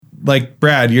like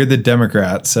Brad, you're the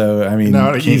Democrat, so I mean,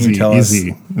 No, can't easy, you tell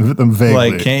easy. us? Vaguely.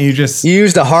 Like, can't you just? You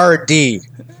used a hard D.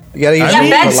 You gotta use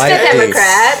Ben's a light the D.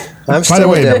 Democrat. I'm By still the a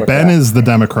way, Democrat. Ben is the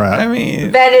Democrat. I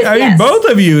mean, Ben is, yes. both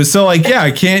of you. So, like, yeah,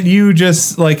 can't you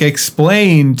just like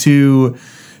explain to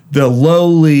the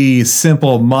lowly,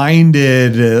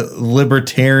 simple-minded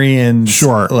libertarians,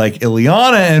 Sure, like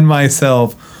Ileana and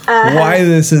myself, why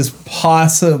this is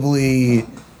possibly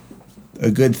a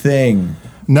good thing?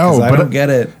 No, I but don't get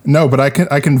it. No, but I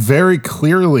can very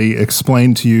clearly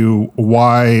explain to you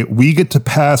why we get to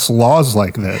pass laws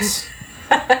like this.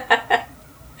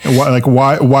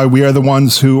 Why we are the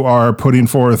ones who are putting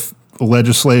forth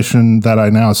legislation that I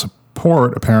now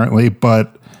support, apparently,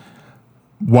 but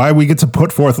why we get to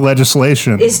put forth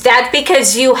legislation. Is that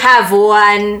because you have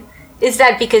won? Is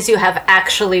that because you have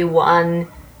actually won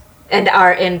and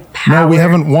are in power? No, we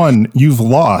haven't won. You've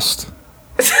lost.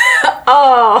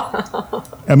 Oh.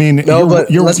 I mean, No,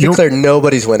 but let's be clear.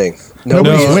 Nobody's winning.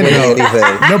 Nobody's winning.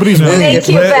 anything. Nobody's winning. Thank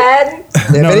you, Ben.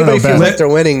 If anybody feels Ben. like they're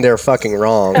winning, they're fucking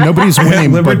wrong. Nobody's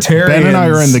winning, but Ben and I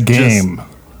are in the game.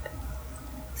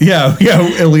 Yeah,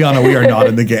 Ileana, we are not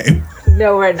in the game.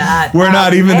 No, we're not. We're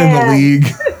not even in the league.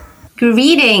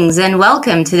 Greetings and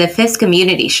welcome to the Fifth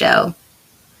Community Show.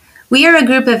 We are a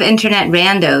group of internet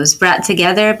randos brought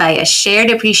together by a shared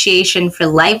appreciation for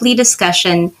lively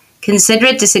discussion,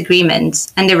 considerate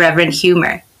disagreements, and irreverent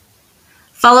humor.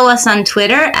 Follow us on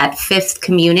Twitter at Fifth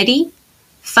Community,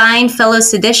 find fellow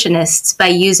seditionists by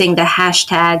using the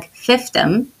hashtag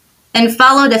Fifthom, and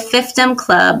follow the Fifthom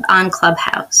Club on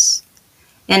Clubhouse.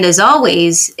 And as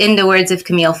always, in the words of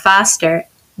Camille Foster,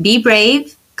 be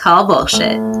brave, call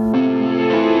bullshit.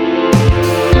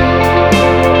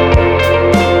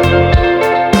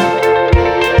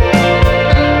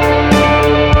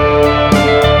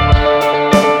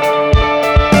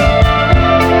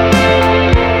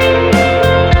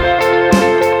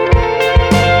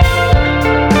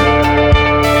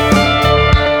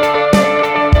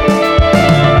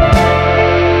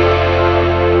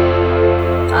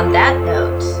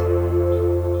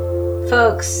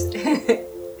 Folks,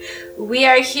 we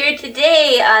are here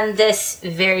today on this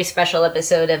very special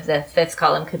episode of the Fifth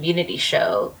Column Community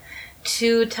Show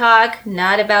to talk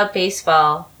not about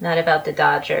baseball, not about the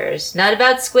Dodgers, not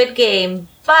about Squid Game,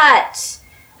 but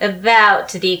about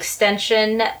the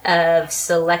extension of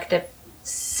selective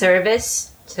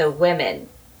service to women.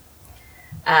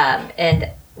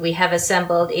 And we have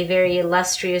assembled a very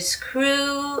illustrious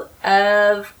crew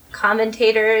of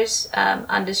commentators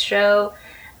on this show.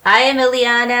 I am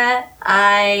Ileana.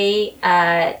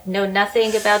 I know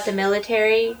nothing about the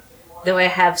military, though I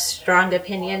have strong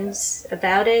opinions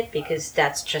about it because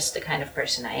that's just the kind of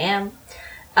person I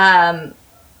am.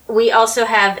 We also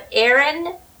have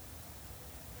Aaron.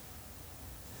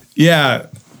 Yeah.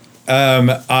 My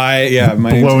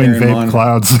name's Blowing Aaron vape Mon.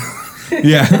 clouds.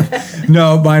 Yeah.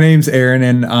 No, my name's Aaron,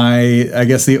 and I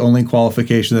guess the only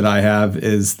qualification that I have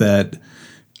is that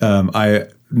I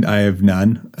have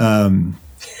none.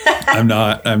 I'm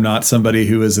not somebody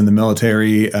who is in the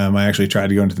military. I actually tried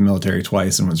to go into the military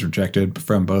twice and was rejected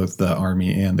from both the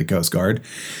Army and the Coast Guard.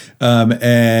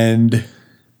 And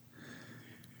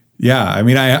yeah, I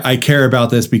mean, I care about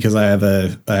this because I have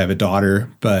a daughter,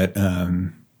 but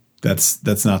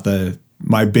that's not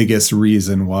my biggest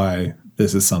reason why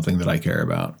this is something that I care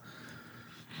about.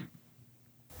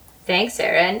 Thanks,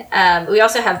 Aaron. We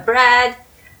also have Brad.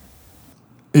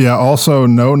 Yeah, also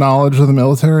no knowledge of the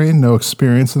military, no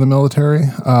experience in the military.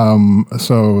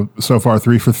 So far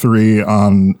 3 for 3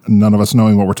 on none of us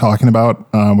knowing what we're talking about,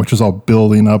 which is all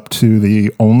building up to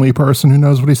the only person who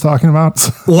knows what he's talking about.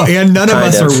 Well, and none of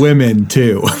us are women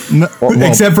too,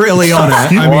 except for Ileana. I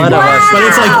mean, but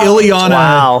it's like Ileana.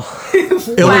 Wow.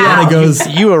 Ileana goes.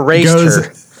 You erased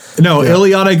her. No,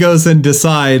 Ileana goes and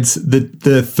decides that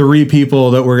the 3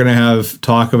 people that we're going to have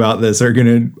talk about this are going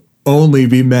to only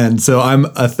be men. So I'm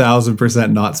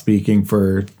 1,000% not speaking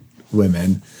for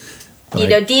women. The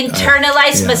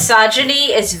internalized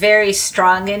misogyny is very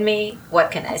strong in me.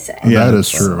 What can I say? Yeah, that is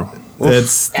true.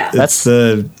 That's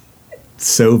the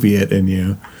Soviet in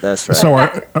you. That's right. So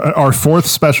our 4th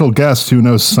special guest who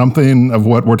knows something of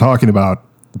what we're talking about,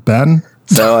 Ben?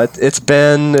 So it's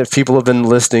been, if people have been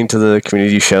listening to the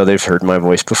community show, they've heard my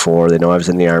voice before. They know I was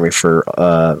in the Army for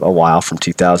a while, from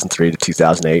 2003 to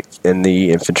 2008 in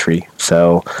the infantry.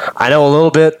 So I know a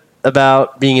little bit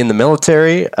about being in the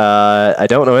military. I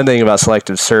don't know anything about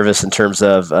selective service in terms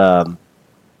of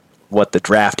what the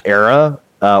draft era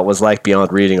was like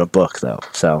beyond reading a book, though.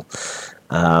 So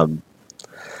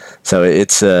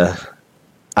it's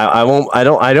I won't. I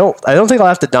don't think I'll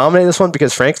have to dominate this one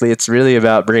because, frankly, it's really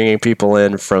about bringing people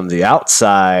in from the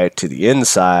outside to the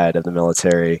inside of the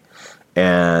military,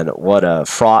 and what a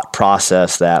fraught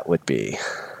process that would be.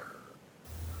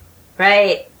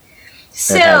 Right.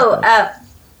 So,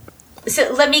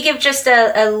 so let me give just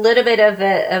a little bit of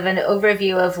an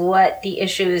overview of what the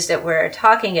issues that we're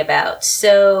talking about.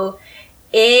 So,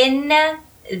 in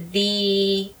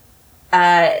the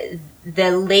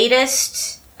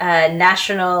latest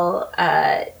National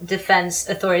Defense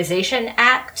Authorization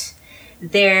Act,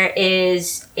 there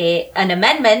is an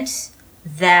amendment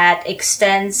that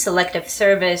extends selective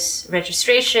service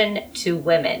registration to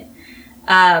women.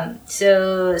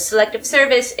 So selective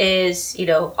service is,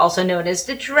 also known as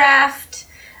the draft.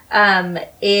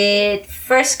 It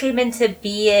first came into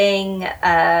being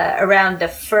around the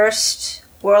First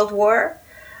World War,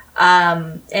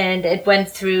 and it went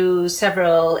through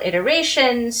several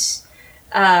iterations.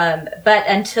 But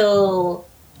until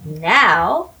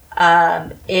now,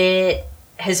 it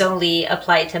has only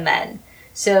applied to men.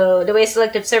 So the way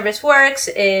selective service works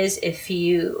is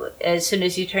as soon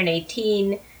as you turn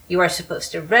 18, you are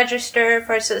supposed to register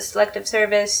for selective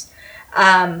service.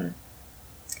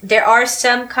 There are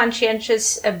some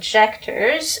conscientious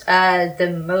objectors,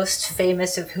 the most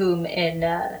famous of whom in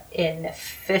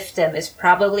fiefdom is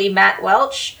probably Matt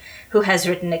Welch, who has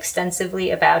written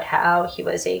extensively about how he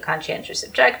was a conscientious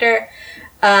objector.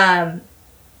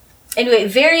 Anyway,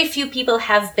 very few people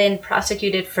have been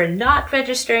prosecuted for not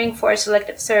registering for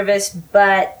selective service,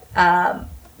 but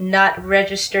not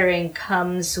registering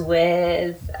comes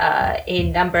with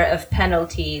a number of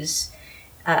penalties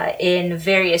in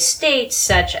various states,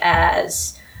 such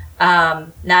as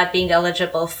not being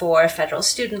eligible for federal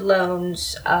student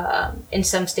loans, in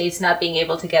some states not being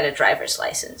able to get a driver's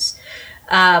license.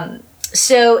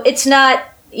 So it's not,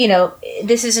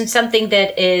 this isn't something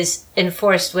that is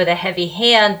enforced with a heavy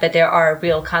hand, but there are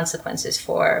real consequences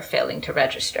for failing to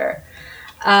register.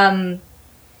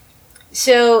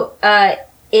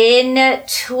 In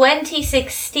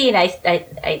 2016,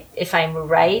 I if I'm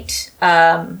right,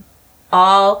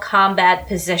 all combat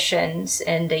positions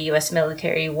in the U.S.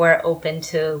 military were open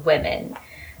to women.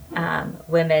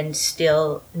 Women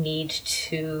still need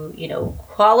to,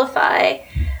 qualify.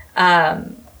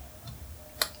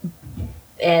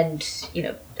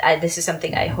 This is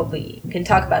something I hope we can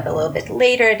talk about a little bit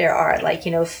later. There are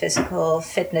physical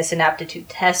fitness and aptitude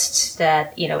tests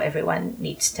that, everyone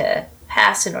needs to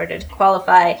pass in order to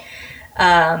qualify.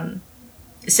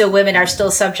 So women are still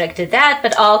subject to that,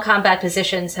 but all combat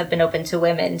positions have been open to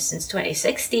women since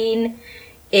 2016.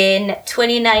 In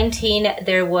 2019,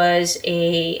 there was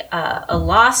a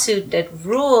lawsuit that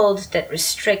ruled that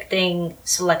restricting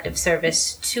selective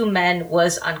service to men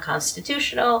was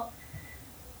unconstitutional.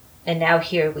 And now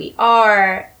here we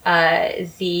are.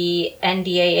 The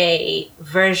NDAA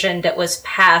version that was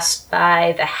passed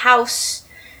by the House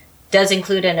does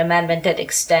include an amendment that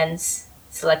extends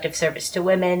selective service to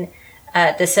women.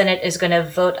 The Senate is going to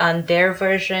vote on their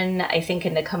version, I think,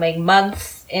 in the coming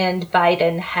month. And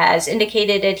Biden has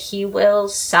indicated that he will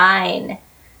sign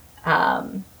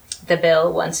the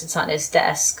bill once it's on his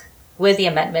desk with the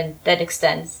amendment that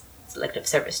extends selective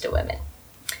service to women.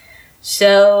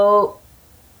 So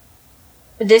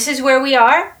this is where we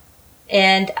are.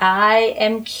 And I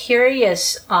am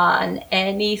curious on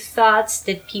any thoughts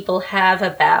that people have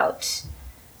about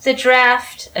the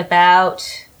draft,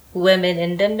 about women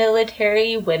in the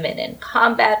military, women in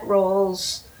combat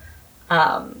roles,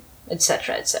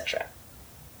 etc., etc.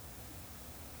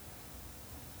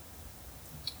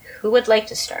 Who would like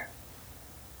to start?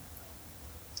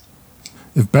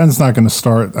 If Ben's not going to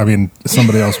start,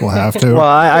 somebody else will have to. Well,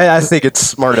 I think it's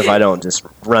smart if I don't just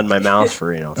run my mouth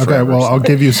for, Okay, forever. well, I'll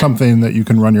give you something that you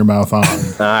can run your mouth on. All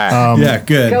right. Yeah,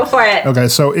 good. Go for it. Okay,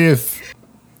 so if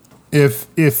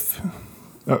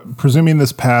presuming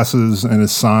this passes and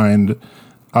is signed,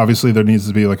 obviously there needs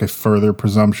to be a further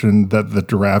presumption that the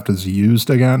draft is used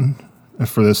again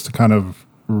for this to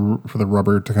for the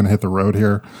rubber to hit the road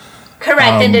here.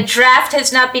 Correct, and the draft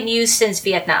has not been used since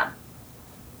Vietnam.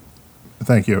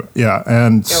 Thank you. Yeah,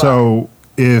 and so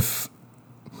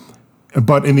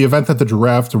but in the event that the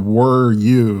draft were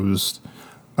used,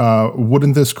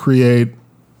 wouldn't this create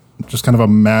just a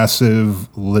massive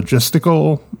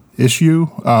logistical issue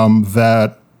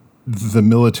that the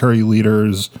military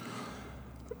leaders,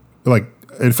 I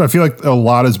feel like a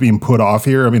lot is being put off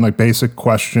here. Basic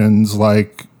questions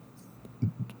like,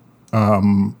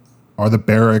 are the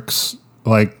barracks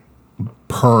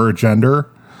per gender?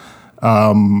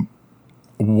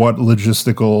 What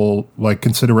logistical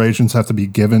considerations have to be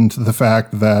given to the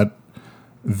fact that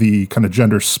the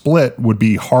gender split would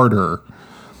be harder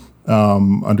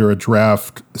under a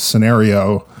draft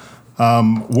scenario.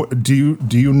 Do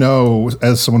you know,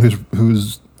 as someone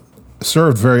who's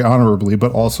served very honorably,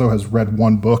 but also has read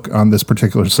one book on this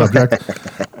particular subject,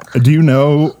 do you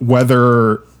know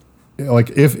whether, like,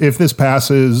 if this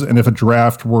passes and if a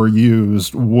draft were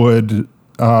used, would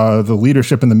the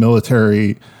leadership in the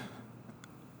military,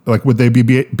 like, would they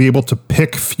be able to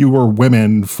pick fewer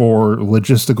women for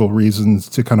logistical reasons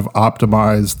to kind of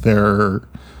optimize their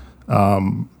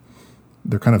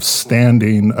kind of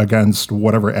standing against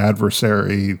whatever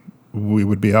adversary we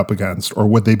would be up against? Or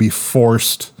would they be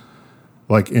forced,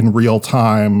 like, in real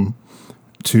time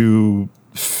to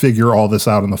figure all this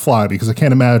out on the fly? Because I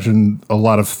can't imagine a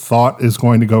lot of thought is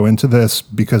going to go into this,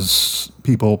 because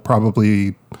people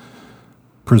probably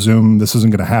presume this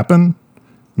isn't going to happen.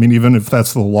 I mean, even if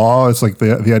that's the law, it's like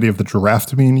the idea of the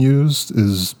draft being used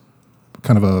is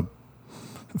kind of a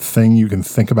thing you can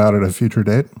think about at a future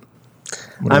date.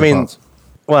 I mean,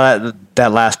 well,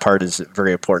 that last part is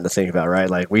very important to think about, right?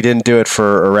 Like, we didn't do it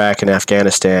for Iraq and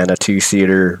Afghanistan, a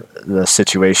two-theater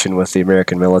situation with the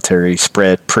American military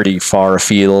spread pretty far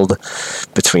afield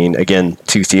between, again,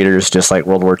 two theaters, just like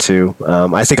World War II.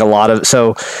 I think a lot of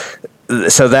so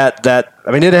that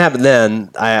I mean, it didn't happen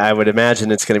then. I would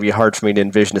imagine it's going to be hard for me to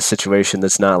envision a situation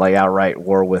that's not like outright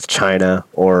war with China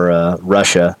or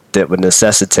Russia that would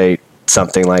necessitate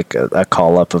something like a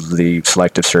call up of the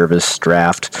Selective Service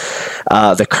draft,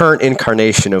 the current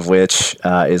incarnation of which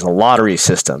is a lottery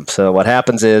system. So what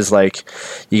happens is, like,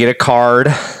 you get a card,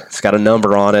 it's got a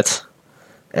number on it,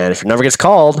 and if your number gets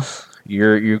called,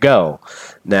 you go.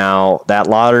 Now, that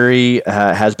lottery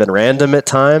has been random at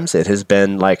times. It has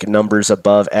been like numbers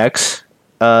above X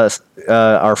are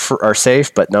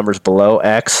safe, but numbers below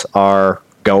X are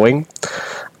going.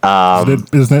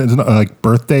 Isn't it like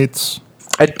birth dates?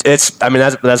 I mean,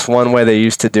 that's one way they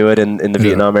used to do it in the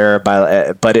Vietnam era.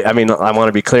 I mean, I want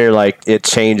to be clear, like, it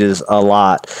changes a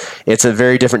lot. It's a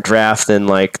very different draft than,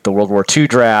 like, the World War II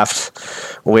draft,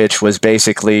 which was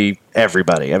basically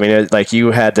everybody. I mean, like,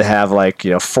 you had to have, like,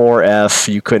 4F.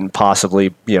 You couldn't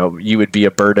possibly, you would be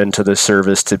a burden to the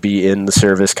service to be in the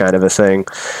service, kind of a thing.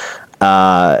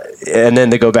 And then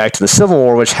they go back to the Civil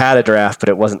War, which had a draft, but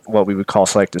it wasn't what we would call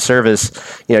selective service.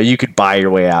 You could buy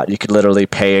your way out. You could literally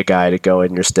pay a guy to go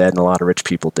in your stead, and a lot of rich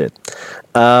people did.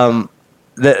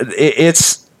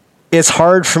 It's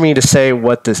hard for me to say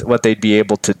what they'd be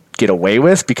able to get away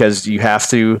with, because you have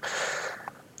to,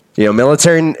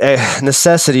 military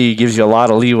necessity gives you a lot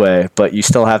of leeway, but you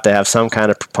still have to have some kind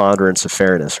of preponderance of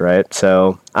fairness, right?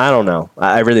 So I don't know.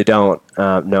 I really don't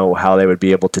know how they would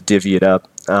be able to divvy it up.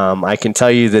 I can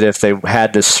tell you that if they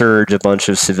had to surge a bunch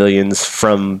of civilians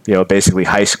from, basically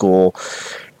high school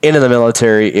into the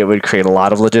military, it would create a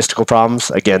lot of logistical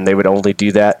problems. Again, they would only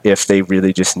do that if they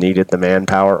really just needed the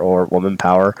manpower or woman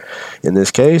power in this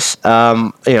case.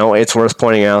 It's worth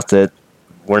pointing out that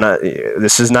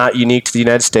this is not unique to the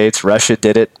United States. Russia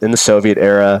did it in the Soviet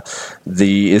era.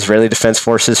 The Israeli Defense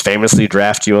Forces famously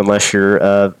draft you unless you're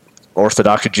an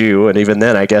Orthodox Jew, and even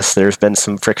then, I guess there's been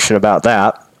some friction about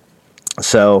that.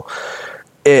 So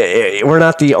we're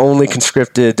not the only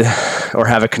conscripted or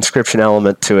have a conscription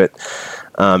element to it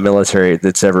military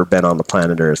that's ever been on the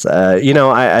planet Earth.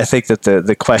 I think that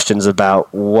the questions about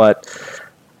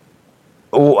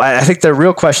I think the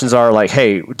real questions are like,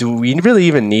 hey, do we really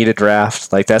even need a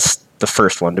draft? Like, that's the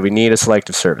first one. Do we need a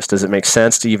selective service? Does it make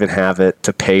sense to even have it,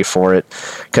 to pay for it?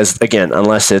 Because, again,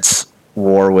 unless it's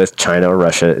war with China or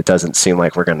Russia, it doesn't seem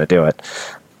like we're going to do it.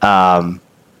 And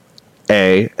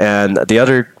the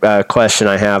other question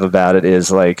I have about it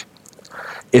is, like,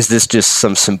 is this just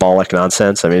some symbolic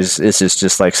nonsense? I mean, is this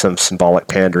just like some symbolic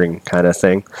pandering kind of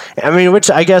thing? I mean, which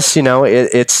I guess,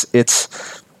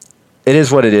 it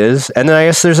is what it is. And then I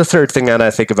guess there's a third thing that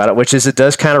I think about it, which is it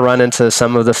does kind of run into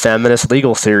some of the feminist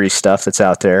legal theory stuff that's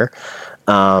out there,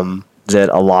 that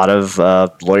a lot of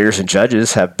lawyers and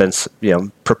judges have been,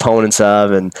 proponents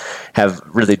of, and have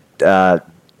really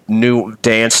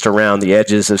danced around the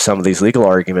edges of some of these legal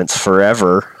arguments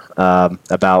forever,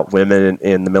 about women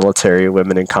in the military,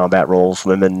 women in combat roles,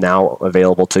 women now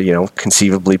available to,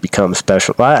 conceivably become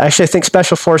special. Well, actually, I think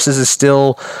special forces is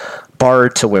still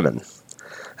barred to women.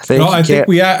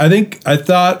 I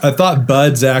thought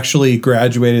Buds actually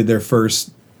graduated their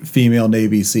first female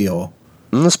Navy SEAL.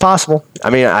 It's possible. I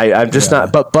mean, I'm just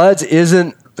not. But Buds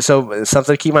isn't. So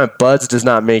something to keep in mind. Buds does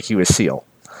not make you a SEAL.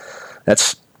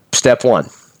 That's step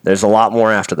one. There's a lot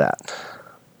more after that.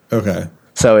 Okay.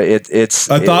 So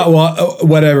it's. I thought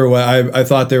whatever. I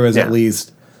thought there was at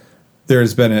least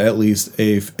there's been at least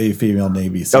a female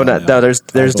Navy SEAL. There's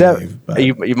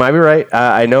you might be right.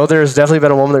 I know there's definitely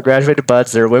been a woman that graduated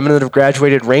BUDS. There are women that have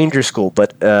graduated Ranger School,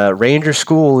 but Ranger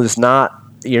School is not.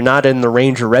 You're not in the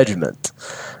Ranger Regiment.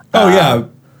 Oh yeah,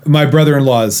 my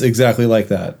brother-in-law is exactly like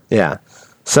that. Yeah.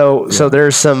 So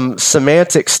there's some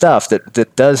semantic stuff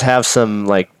that does have some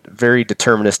like very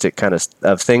deterministic kind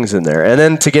of things in there. And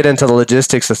then to get into the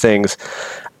logistics of things,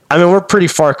 I mean, we're pretty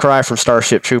far cry from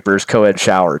Starship Troopers co-ed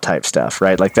shower type stuff,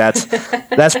 right? Like that's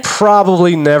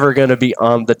probably never going to be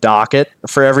on the docket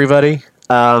for everybody.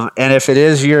 And if it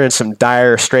is, you're in some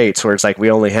dire straits where it's like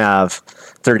we only have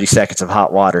 30 seconds of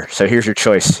hot water. So here's your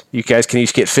choice. You guys can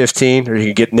each get 15, or you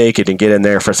can get naked and get in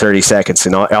there for 30 seconds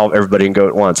and everybody can go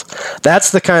at once.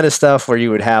 That's the kind of stuff where you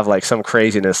would have like some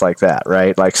craziness like that,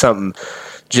 right? Like something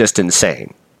just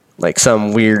insane. Like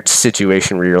some weird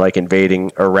situation where you're like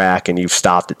invading Iraq and you've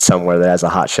stopped at somewhere that has a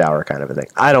hot shower kind of a thing.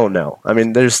 I don't know. I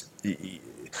mean,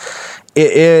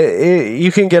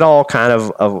 you can get all kind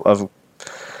of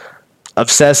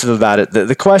obsessive about it.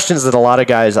 The questions that a lot of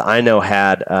guys I know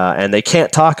had, and they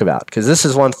can't talk about, because this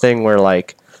is one thing where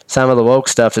like some of the woke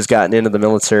stuff has gotten into the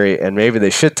military and maybe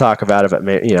they should talk about it, but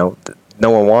no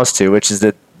one wants to, which is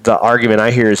that the argument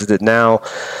I hear is that now,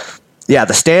 yeah,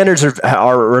 the standards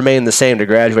remain the same to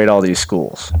graduate all these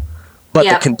schools, but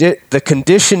the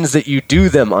conditions that you do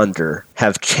them under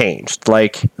have changed.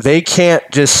 Like they can't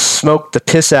just smoke the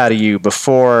piss out of you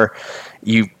before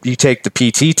you take the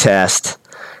PT test,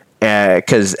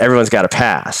 because everyone's got to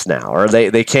pass now, or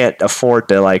they can't afford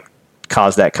to like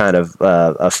cause that kind of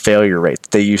a failure rate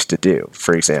that they used to do,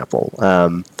 for example.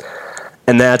 And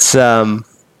that's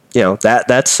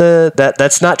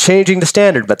that's not changing the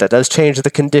standard, but that does change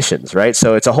the conditions, right?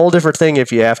 So it's a whole different thing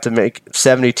if you have to make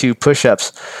 72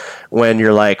 push-ups when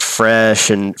you're like fresh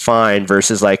and fine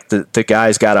versus like the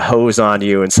guy's got a hose on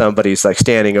you and somebody's like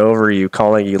standing over you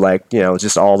calling you like,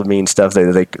 just all the mean stuff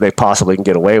they possibly can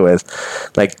get away with.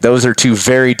 Like those are two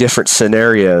very different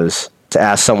scenarios to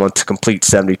ask someone to complete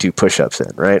 72 push-ups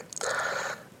in, right?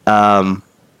 So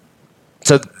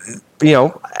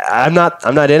I'm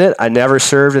not in it. I never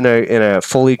served in a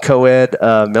fully co-ed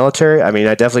military. I mean,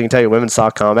 I definitely can tell you women saw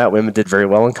combat. Women did very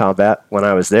well in combat when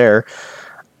I was there.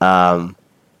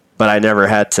 But I never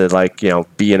had to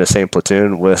be in the same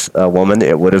platoon with a woman.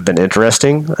 It would have been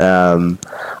interesting.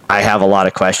 I have a lot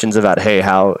of questions about, hey,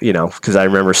 how, because I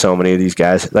remember so many of these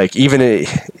guys, like even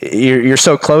you're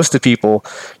so close to people,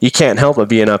 you can't help but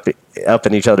being up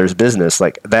in each other's business.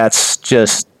 Like that's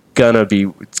just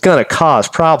it's gonna cause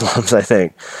problems, I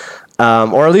think,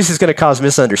 or at least it's gonna cause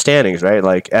misunderstandings, right?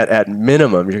 Like at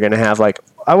minimum, you're gonna have like,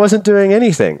 I wasn't doing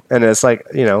anything, and it's like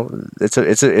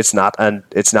it's not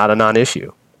a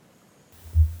non-issue.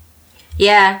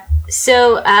 Yeah.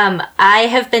 So I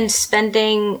have been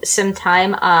spending some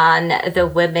time on the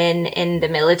Women in the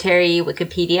Military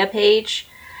Wikipedia page,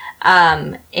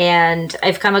 and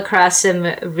I've come across some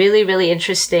really, really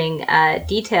interesting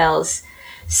details.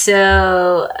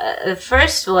 So the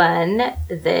first one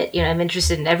that I'm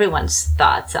interested in everyone's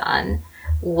thoughts on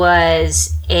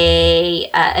was a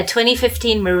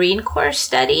 2015 Marine Corps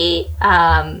study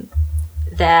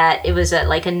that it was a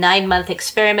 9-month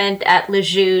experiment at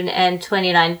Lejeune and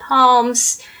 29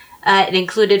 Palms. It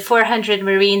included 400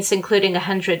 Marines, including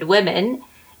 100 women,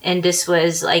 and this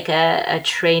was like a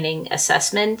training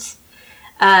assessment.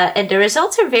 And the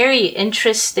results are very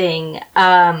interesting.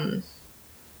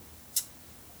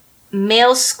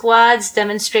 Male squads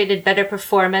demonstrated better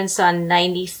performance on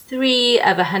 93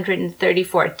 of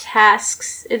 134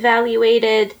 tasks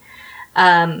evaluated.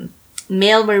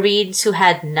 Male Marines who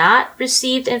had not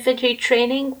received infantry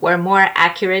training were more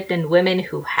accurate than women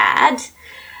who had.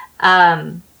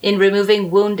 In removing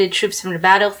wounded troops from the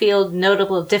battlefield,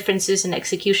 notable differences in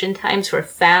execution times were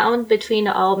found between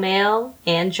all male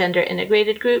and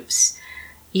gender-integrated groups.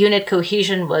 Unit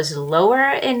cohesion was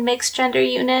lower in mixed gender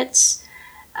units.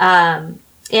 And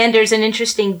there's an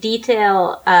interesting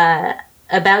detail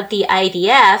about the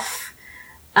IDF,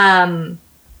 in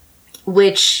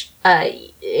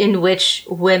which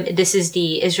women, this is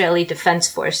the Israeli Defense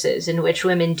Forces, in which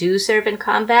women do serve in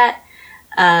combat.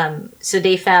 So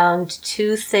they found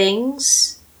two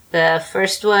things. The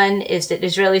first one is that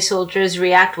Israeli soldiers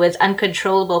react with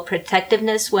uncontrollable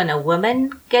protectiveness when a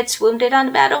woman gets wounded on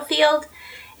the battlefield.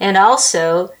 And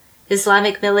also,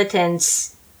 Islamic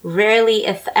militants rarely,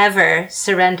 if ever,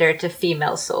 surrender to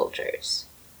female soldiers.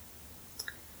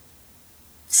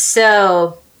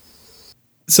 So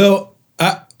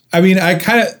I mean, I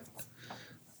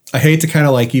hate to kind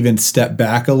of even step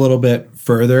back a little bit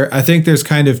further. I think there's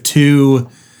kind of two.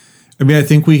 I mean, I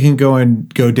think we can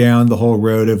go down the whole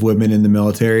road of women in the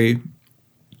military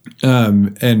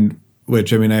And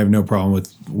which, I mean, I have no problem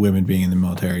with women being in the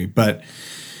military, but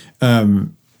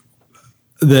the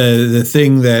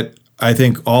thing that I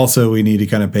think also we need to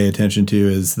kind of pay attention to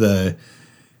is the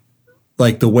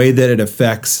way that it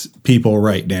affects people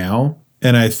right now.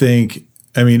 And I think,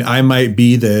 I mean, I might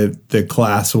be the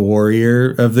class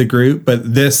warrior of the group,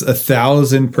 but this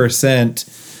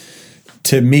 1,000%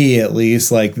 to me, at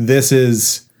least, like this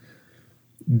is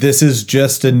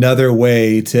just another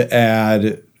way to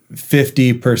add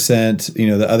 50%,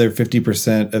 the other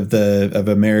 50% of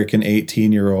American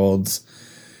 18-year-olds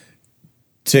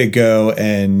to go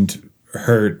and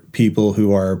hurt people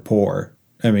who are poor.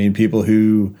 I mean, people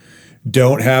who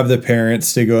don't have the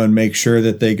parents to go and make sure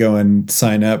that they go and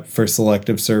sign up for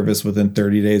selective service within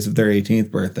 30 days of their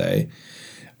 18th birthday.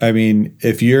 I mean,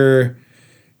 if you're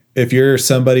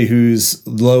somebody who's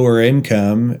lower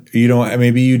income,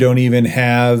 maybe you don't even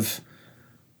have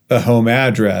a home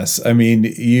address. I mean,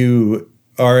 you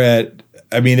are that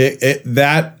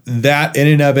in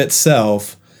and of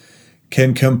itself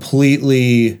can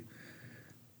completely,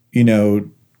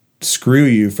 screw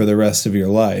you for the rest of your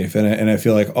life. And I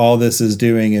feel like all this is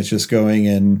doing is just going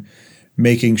and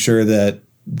making sure that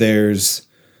there's,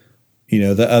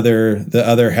 the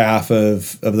other half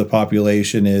of the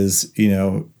population is,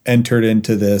 entered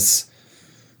into this,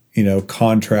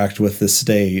 contract with the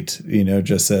state,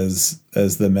 just as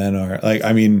the men are. Like,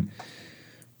 I mean,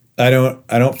 I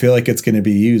don't feel like it's going to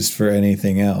be used for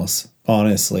anything else,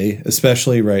 honestly,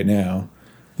 especially right now.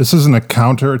 This isn't a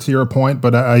counter to your point,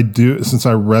 but I do, since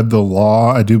I read the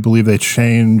law, I do believe they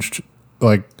changed,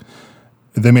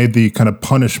 they made the kind of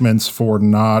punishments for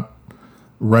not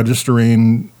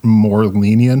registering more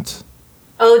lenient.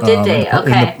 Oh, did they?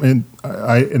 Okay.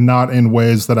 Not in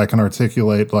ways that I can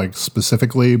articulate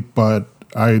specifically, but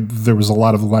there was a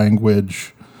lot of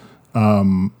language,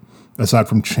 aside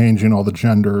from changing all the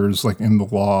genders in the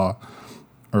law,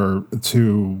 or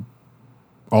to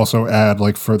also add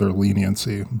further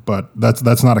leniency. But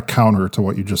that's not a counter to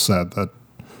what you just said. That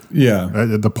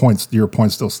your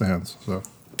point still stands. So.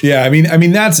 Yeah,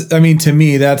 to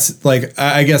me, that's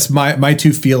I guess my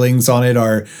two feelings on it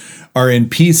are in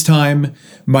peacetime.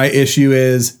 My issue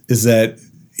is that,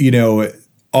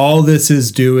 all this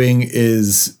is doing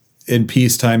is in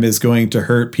peacetime is going to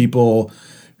hurt people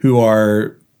who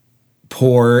are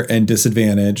poor and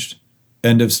disadvantaged.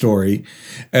 End of story.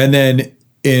 And then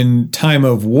in time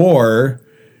of war,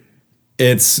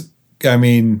 it's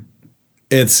going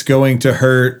to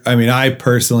hurt. I mean, I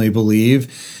personally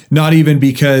believe, not even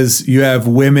because you have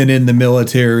women in the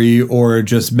military or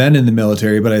just men in the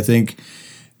military, but I think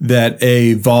that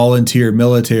a volunteer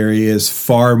military is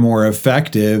far more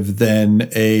effective than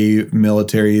a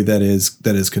military that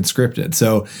is conscripted.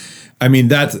 So, I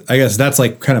guess that's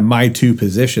kind of my two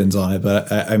positions on it.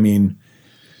 But I mean,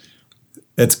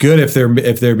 it's good if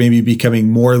they're maybe becoming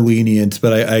more lenient,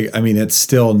 but I mean, it's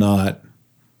still not.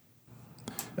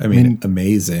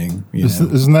 Amazing.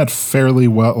 Isn't that fairly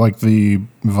well, the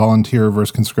volunteer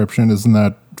versus conscription? Isn't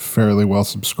that fairly well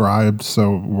subscribed?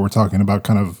 So we're talking about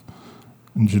kind of,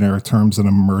 in generic terms, an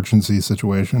emergency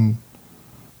situation.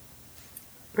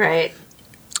 Right.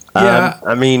 Yeah.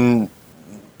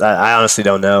 I honestly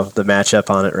don't know the matchup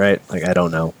on it, right? I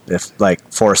don't know if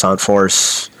force on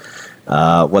force,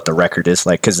 what the record is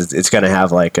because it's going to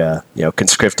have a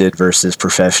conscripted versus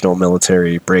professional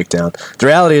military breakdown. The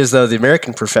reality is, though, the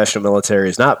American professional military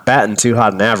is not batting too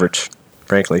hot an average,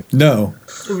 frankly. No.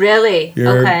 Really?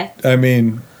 Okay.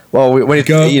 Well,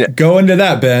 when you go into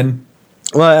that, Ben.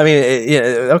 Well,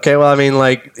 okay. Well,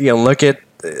 look at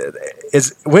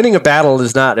winning a battle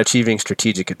is not achieving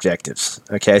strategic objectives.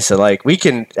 Okay, so we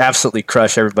can absolutely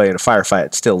crush everybody in a firefight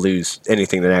and still lose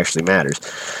anything that actually matters.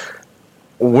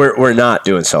 We're not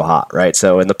doing so hot, right?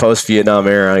 So in the post-Vietnam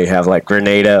era, you have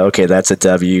Grenada. Okay, that's a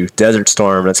W. Desert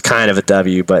Storm, that's kind of a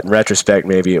W, but in retrospect,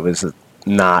 maybe it was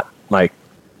not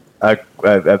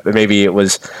maybe it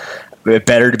was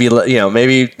better to be,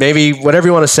 maybe whatever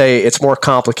you want to say. It's more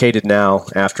complicated now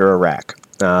after Iraq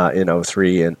in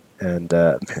 2003 and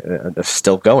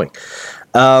still going.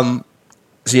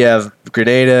 So you have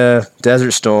Grenada,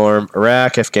 Desert Storm,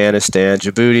 Iraq, Afghanistan,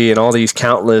 Djibouti, and all these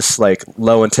countless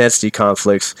low intensity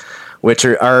conflicts, which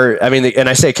are and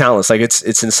I say countless,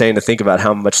 it's insane to think about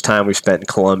how much time we spent in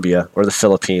Colombia or the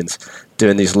Philippines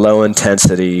doing these low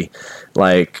intensity,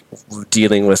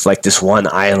 dealing with this one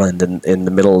island in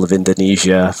the middle of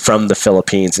Indonesia from the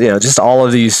Philippines. Just all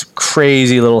of these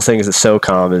crazy little things that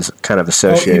SOCOM is kind of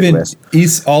associated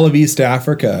with. All of East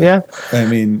Africa. Yeah.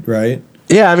 Right.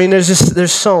 Yeah,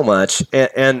 there's so much,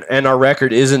 and our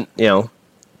record isn't,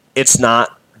 it's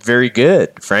not very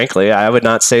good, frankly. I would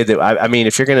not say that. I mean,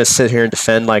 if you're going to sit here and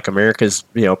defend like America's,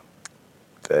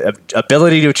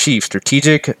 ability to achieve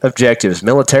strategic objectives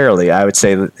militarily, I would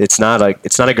say that it's not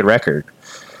a good record.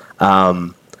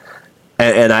 And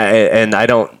I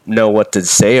don't know what to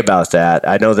say about that.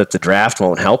 I know that the draft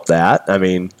won't help that. I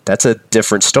mean, that's a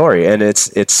different story, and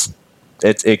it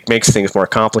makes things more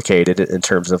complicated in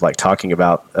terms of like talking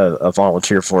about a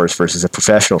volunteer force versus a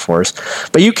professional force.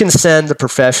 But you can send the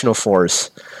professional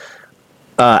force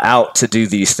out to do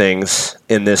these things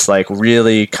in this like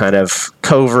really kind of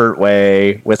covert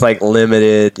way with like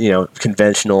limited,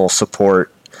 conventional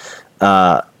support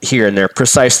here and there,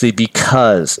 precisely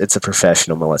because it's a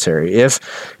professional military. If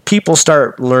people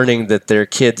start learning that their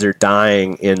kids are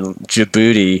dying in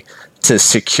Djibouti to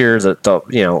secure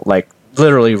the like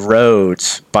literally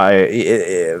roads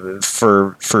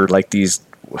for like these,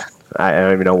 I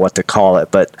don't even know what to call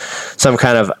it, but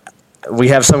we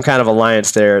have some kind of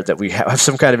alliance there that we have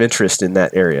some kind of interest in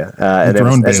that area. And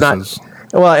it's not,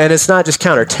 well, and it's not just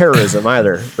counterterrorism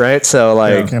either, right? So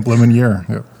like Camp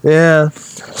Lemonnier. Yeah.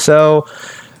 So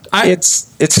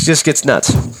it's just gets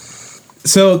nuts.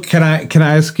 So can I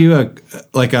ask you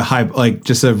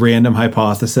just a random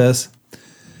hypothesis?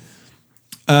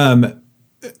 Do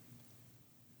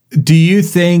you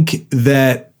think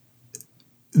that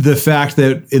the fact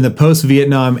that in the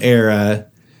post-Vietnam era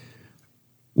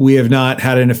we have not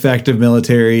had an effective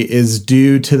military is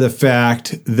due to the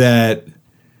fact that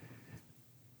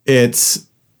it's,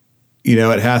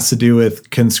 it has to do with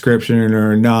conscription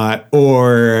or not,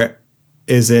 or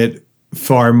is it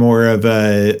far more of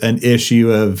an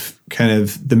issue of kind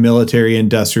of the military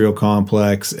industrial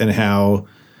complex and how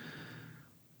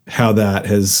that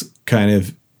has kind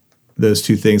of, those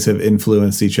two things have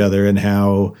influenced each other, and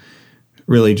how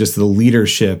really just the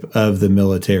leadership of the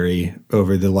military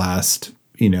over the last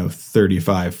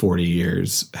 35, 40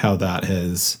 years, how that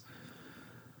has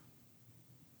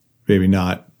maybe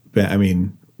not been, I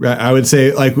mean, I would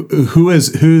say like who's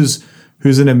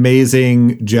an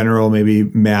amazing general, maybe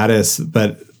Mattis,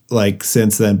 but like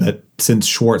since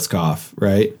Schwarzkopf,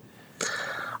 right?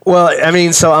 Well, I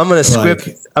mean, so I'm going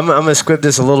to I'm going to squib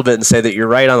this a little bit and say that you're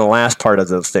right on the last part of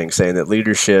the thing, saying that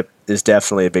leadership is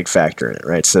definitely a big factor in it,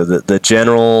 right? So the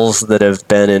generals that have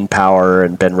been in power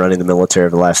and been running the military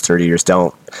over the last 30 years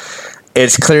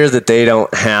it's clear that they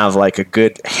don't have like a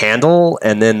good handle.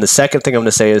 And then the second thing I'm going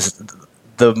to say is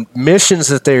the missions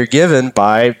that they're given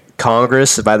by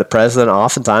Congress, by the president,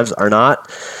 oftentimes are not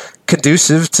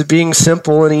conducive to being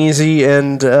simple and easy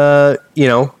and,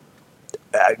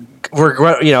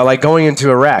 we're like going into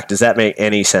Iraq. Does that make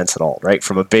any sense at all? Right,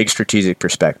 from a big strategic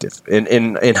perspective.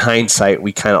 In hindsight,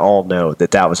 we kind of all know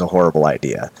that was a horrible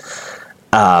idea.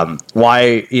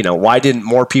 Why didn't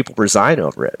more people resign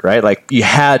over it? Right, like you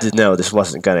had to know this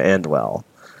wasn't going to end well.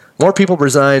 More people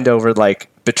resigned over like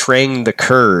betraying the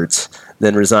Kurds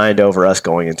than resigned over us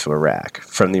going into Iraq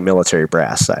from the military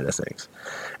brass side of things.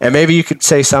 And maybe you could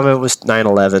say some of it was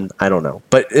 9/11. I don't know.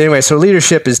 But anyway, so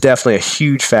leadership is definitely a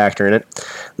huge factor in it.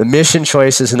 The mission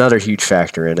choice is another huge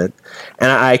factor in it.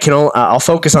 And I'll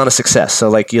focus on a success. So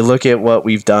like you look at what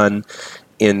we've done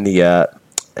in the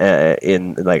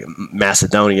in like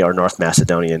Macedonia or North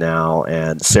Macedonia now,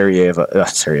 and Sarajevo,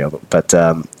 but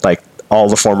like all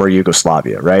the former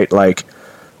Yugoslavia, right? Like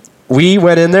we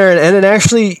went in there and it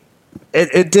actually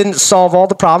it didn't solve all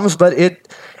the problems, but it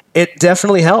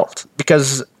definitely helped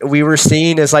because we were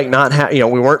seen as like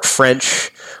we weren't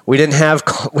French. We didn't have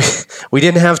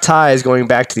ties going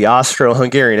back to the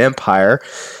Austro-Hungarian Empire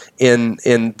in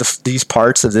these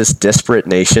parts of this disparate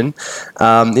nation.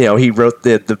 He wrote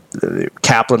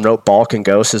Kaplan wrote Balkan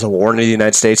Ghost as a warning to the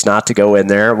United States not to go in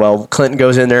there. Well, Clinton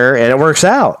goes in there and it works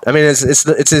out. I mean, it's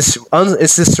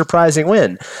this surprising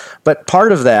win. But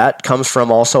part of that comes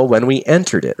from also when we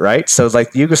entered it, right? So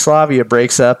like Yugoslavia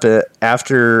breaks up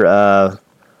after.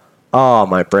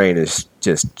 My brain is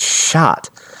just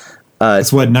shot.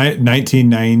 It's what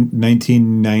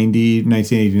 1990,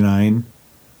 1989.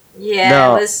 Yeah,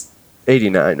 no, it was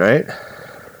 89, right?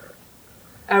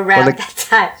 Around that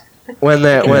time. When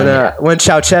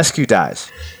Ceausescu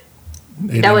dies.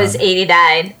 89. That was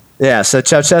 89. Yeah, so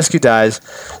Ceausescu dies.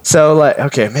 So like,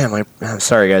 okay, man, I'm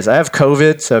sorry guys, I have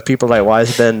COVID. So people are like, why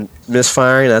has it been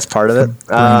misfiring? That's part of it.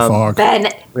 Fog. Ben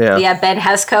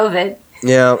has COVID.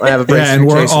 Yeah, I have a breakthrough and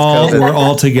we're case of COVID. we're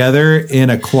all together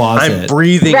in a closet. I'm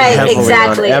breathing heavily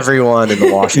on everyone in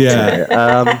the Washington area.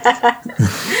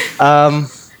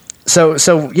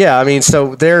 So yeah, I mean,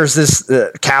 so there's this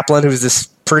Kaplan, who's this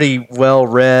pretty well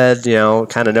read,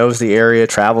 kind of knows the area,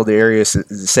 traveled the area,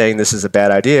 saying this is a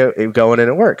bad idea, it go in and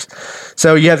it works.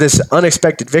 So you have this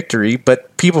unexpected victory,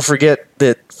 but people forget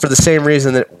that for the same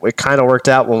reason that it kind of worked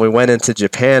out when we went into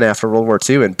Japan after World War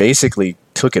II and basically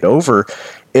took it over,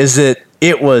 is that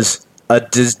it was a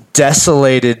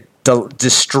desolated,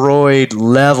 destroyed,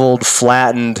 leveled,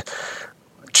 flattened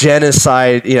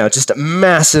genocide, just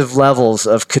massive levels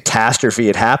of catastrophe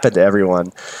had happened to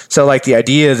everyone. So like the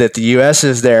idea that the U.S.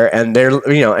 is there and they're,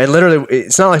 and literally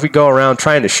it's not like we go around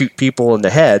trying to shoot people in the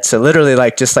head. So literally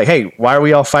hey, why are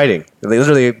we all fighting?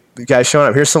 Literally, the guys showing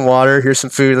up, here's some water, here's some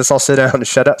food, let's all sit down and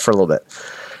shut up for a little bit.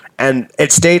 And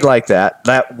it stayed like that.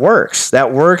 That works.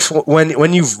 That works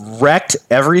when you've wrecked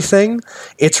everything.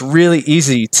 It's really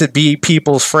easy to be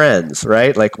people's friends,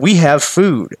 right? Like, we have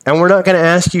food, and we're not going to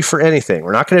ask you for anything.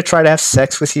 We're not going to try to have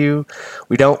sex with you.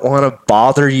 We don't want to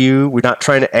bother you. We're not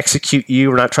trying to execute you.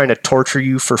 We're not trying to torture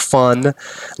you for fun.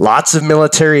 Lots of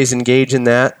militaries engage in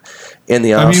that. In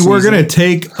the off-season. We're going to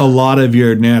take a lot of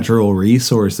your natural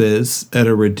resources at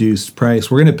a reduced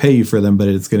price. We're going to pay you for them, but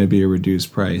it's going to be a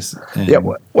reduced price. And,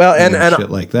 and shit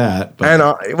like that. But.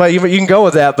 And you can go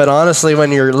with that, but honestly,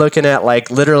 when you're looking at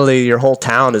like literally your whole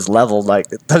town is leveled,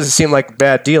 like it doesn't seem like a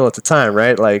bad deal at the time,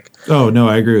 right? Like, oh no,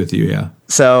 I agree with you. Yeah.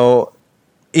 So,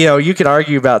 you could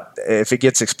argue about if it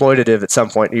gets exploitative at some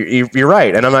point. You're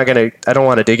right, and I don't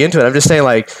want to dig into it. I'm just saying,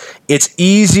 like, it's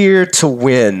easier to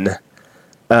win.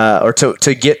 Or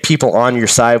to get people on your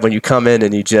side when you come in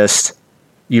and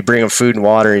you bring them food and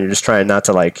water and you're just trying not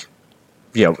to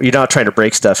you're not trying to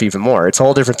break stuff even more. It's a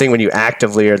whole different thing when you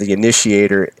actively are the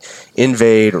initiator,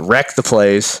 invade, wreck the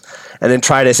place, and then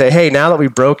try to say, hey, now that we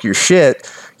broke your shit,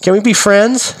 can we be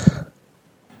friends?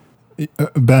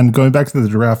 Ben, going back to the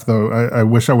draft, though, I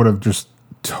wish I would have just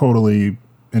totally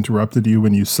interrupted you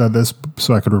when you said this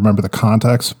so I could remember the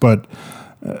context, but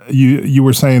you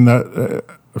were saying that...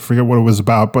 I forget what it was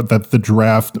about, but that the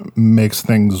draft makes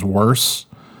things worse.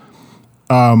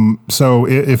 So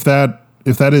if that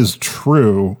is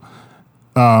true,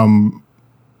 is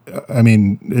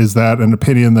that an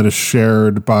opinion that is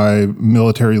shared by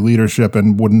military leadership?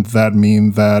 And wouldn't that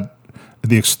mean that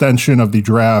the extension of the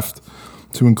draft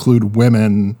to include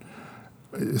women,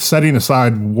 setting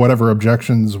aside whatever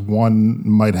objections one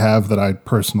might have that I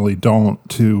personally don't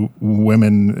to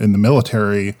women in the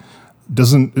military,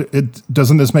 doesn't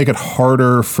this make it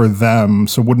harder for them?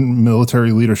 So wouldn't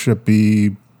military leadership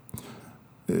be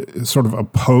sort of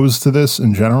opposed to this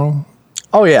in general?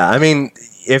 Oh yeah. I mean,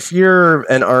 if you're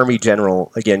an Army general,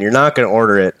 again, you're not going to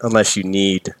order it unless you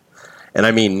need, and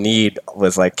I mean need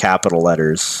with like capital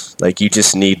letters. Like, you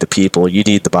just need the people, you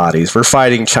need the bodies. We're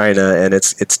fighting China and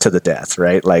it's to the death,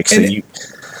 right? Like, so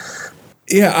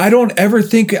yeah, I don't ever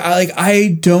think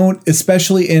I don't,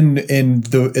 especially in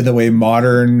the way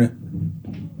modern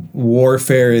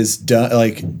warfare is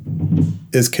done,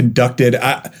 is conducted.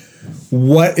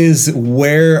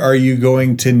 Where are you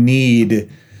going to need,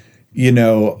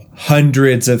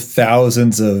 hundreds of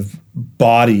thousands of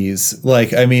bodies?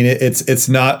 Like, I mean, it's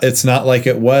not like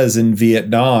it was in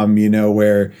Vietnam,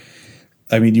 where,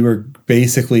 I mean, you were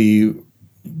basically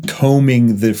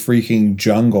combing the freaking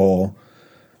jungle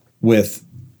with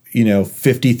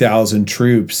 50,000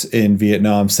 troops in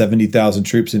Vietnam, 70,000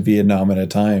 troops in Vietnam at a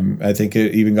time. I think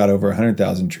it even got over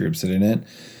 100,000 troops, didn't it?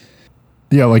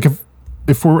 Yeah, like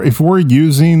if we're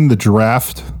using the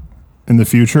draft in the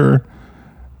future,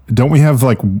 don't we have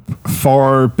like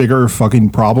far bigger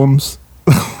fucking problems?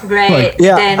 Right.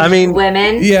 Than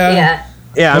women. Yeah.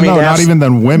 Yeah, not even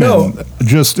than women,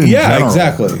 just in general.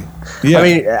 Exactly. Yeah. I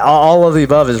mean, all of the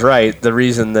above is right. The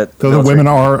reason that the women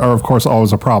are of course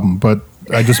always a problem, but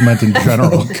I just meant in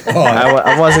general.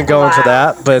 I wasn't going for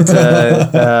that, but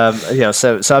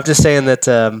so I'm just saying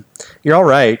that you're all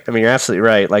right. I mean, you're absolutely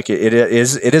right. Like, it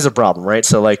is a problem, right?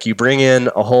 So like, you bring in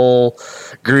a whole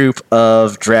group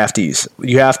of draftees.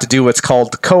 You have to do what's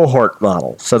called the cohort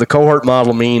model. So the cohort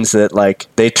model means that like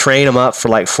they train them up for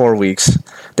like 4 weeks.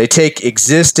 They take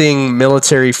existing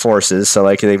military forces. So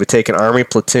like they would take an Army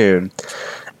platoon,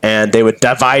 and they would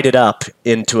divide it up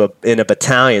in a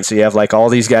battalion. So you have like all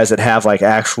these guys that have like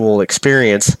actual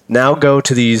experience now go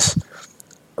to these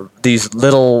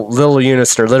little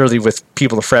units that are literally with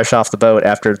people fresh off the boat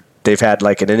after they've had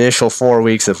like an initial 4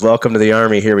 weeks of welcome to the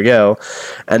Army, here we go.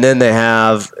 And then they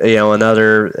have,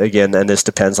 another, again, and this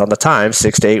depends on the time,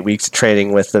 6 to 8 weeks of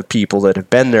training with the people that have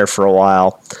been there for a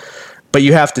while. But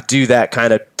you have to do that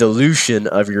kind of dilution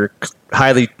of your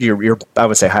I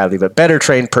would say highly, but better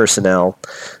trained personnel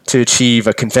to achieve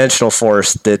a conventional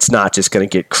force that's not just going to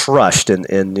get crushed in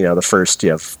the first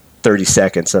 30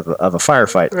 seconds of a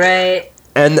firefight. Right.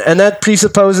 And that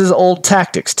presupposes old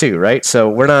tactics too, right? So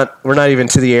we're not even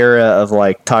to the era of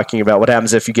like talking about what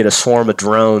happens if you get a swarm of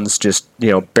drones just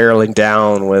barreling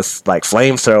down with like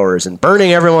flamethrowers and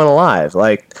burning everyone alive.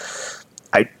 Like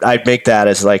I'd make that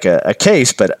as like a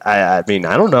case, but I mean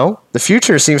I don't know. The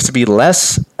future seems to be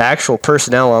less actual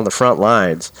personnel on the front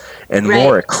lines and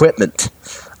more equipment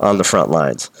on the front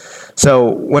lines. So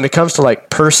when it comes to like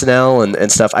personnel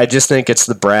and stuff, I just think it's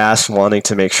the brass wanting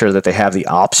to make sure that they have the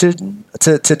option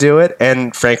to do it,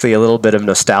 and frankly a little bit of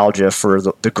nostalgia for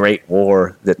the Great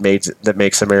War that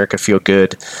makes America feel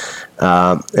good,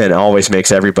 and always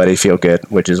makes everybody feel good,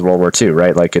 which is World War II,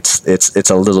 right? Like it's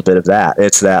a little bit of that.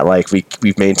 It's that like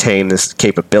we've maintained this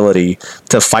capability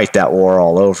to fight that war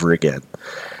all over again.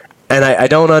 And I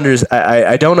don't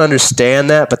understand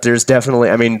that, but there's definitely,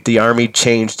 I mean, the Army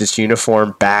changed its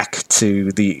uniform back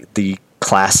to the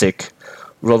classic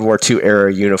World War II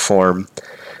era uniform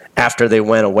after they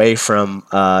went away from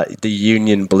the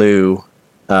Union blue.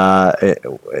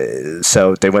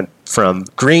 So they went from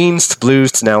greens to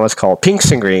blues to now let's call it pinks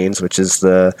and greens, which is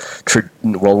the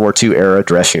World War II era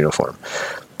dress uniform.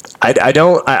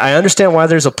 I understand why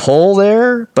there's a pull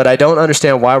there, but I don't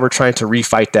understand why we're trying to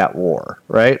refight that war,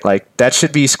 right? Like that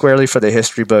should be squarely for the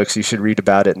history books. You should read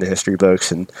about it in the history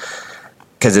books, and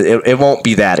because it won't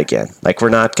be that again. Like we're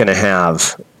not going to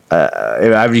have.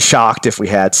 I'd be shocked if we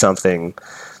had something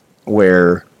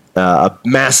where a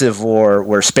massive war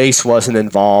where space wasn't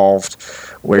involved,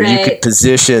 where you could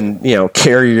position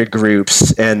carrier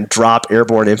groups and drop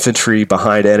airborne infantry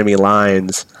behind enemy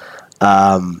lines.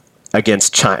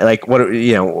 Against China, like what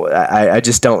I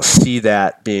just don't see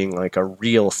that being like a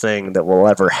real thing that will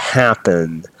ever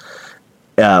happen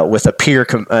with a peer,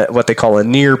 what they call a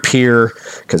near peer,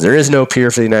 because there is no peer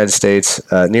for the United States,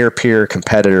 near peer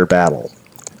competitor battle.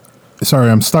 Sorry,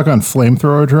 I'm stuck on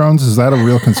flamethrower drones. Is that a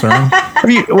real concern?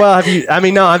 I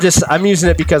mean, no, I'm using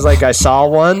it because like I saw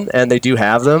one and they do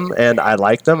have them and I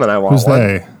like them and I want one.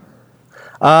 Who's they?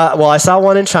 Well, I saw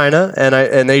one in China,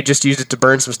 and they just used it to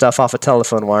burn some stuff off a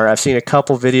telephone wire. I've seen a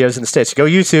couple videos in the States. Go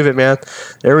YouTube it, man.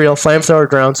 They're real flamethrower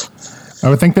drones. I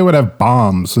would think they would have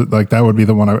bombs. Like that would be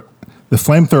the one. The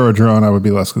flamethrower drone, I would be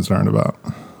less concerned about.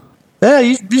 Yeah,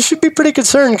 you should be pretty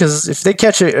concerned because if they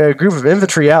catch a group of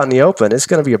infantry out in the open, it's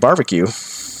going to be a barbecue.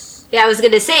 Yeah, I was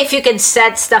going to say if you could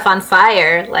set stuff on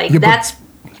fire, like that's.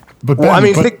 But well, I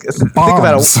mean, think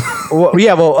about it. Well,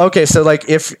 yeah, well, okay. So, like,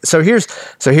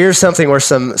 here's something where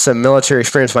some military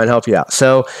experience might help you out.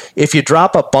 So, if you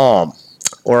drop a bomb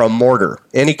or a mortar,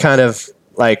 any kind of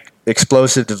like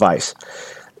explosive device,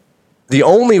 the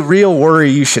only real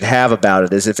worry you should have about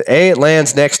it is if A, it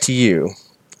lands next to you,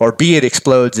 or B, it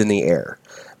explodes in the air.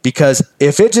 Because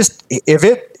if it just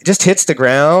hits the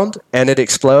ground and it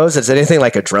explodes, as anything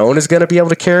like a drone is going to be able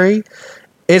to carry.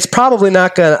 It's probably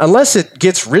not going to, unless it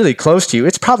gets really close to you,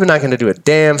 it's probably not going to do a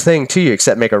damn thing to you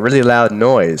except make a really loud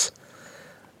noise.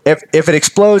 If it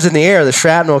explodes in the air, the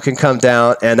shrapnel can come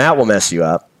down and that will mess you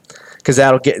up. Because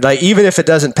that'll get, like, even if it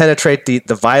doesn't penetrate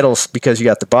the vitals because you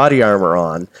got the body armor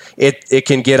on, it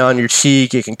can get on your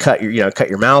cheek, it can cut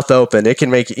your mouth open, it can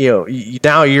make,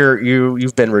 now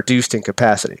you've been reduced in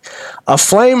capacity. A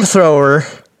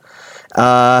flamethrower...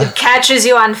 it catches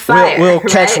you on fire. Will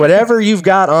catch whatever you've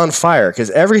got on fire because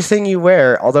everything you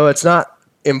wear, although it's not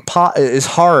is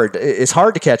hard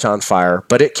to catch on fire,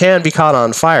 but it can be caught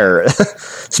on fire,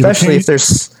 especially if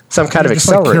there's some kind of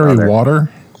accelerant like carry on there. Water.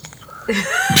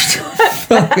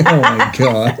 Oh my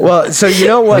god! Well, so you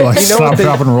know what? Stop,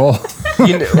 drop, and roll.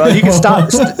 You can stop,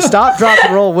 drop,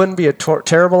 and roll wouldn't be a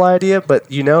terrible idea, but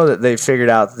you know that they figured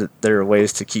out that there are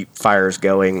ways to keep fires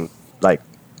going, like.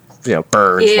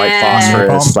 Burns like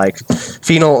phosphorus, like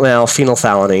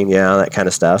phenolphthalein, that kind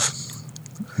of stuff.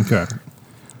 Okay.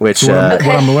 Which so what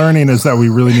I'm learning is that we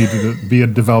really need to be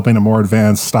developing a more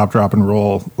advanced stop, drop, and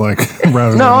roll, like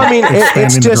rather than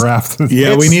it's just the draft.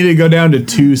 Yeah, we need to go down to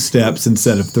 2 steps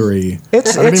instead of 3. I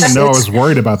didn't even know I was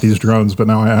worried about these drones, but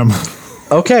now I am.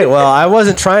 Okay, well, I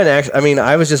wasn't trying to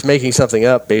I was just making something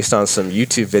up based on some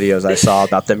YouTube videos I saw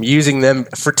about them using them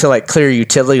to like clear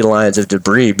utility lines of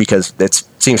debris because it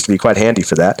seems to be quite handy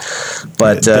for that.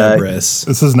 But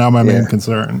this is now my main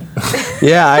concern.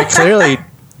 Yeah, I clearly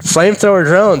flamethrower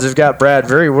drones have got Brad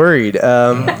very worried.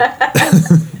 I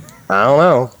don't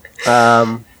know.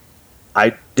 I'm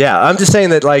just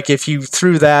saying that like if you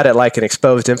threw that at like an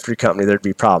exposed infantry company, there'd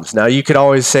be problems. Now you could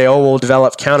always say, "Oh, we'll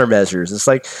develop countermeasures." It's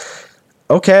like.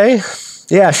 Okay,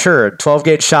 yeah, sure.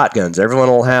 12-gauge shotguns. Everyone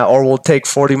will have, or we'll take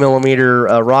 40-millimeter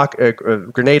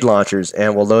grenade launchers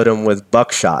and we'll load them with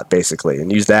buckshot, basically, and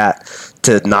use that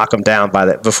to knock them down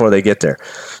before they get there.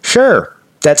 Sure,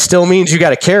 that still means you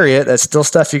got to carry it. That's still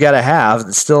stuff you got to have.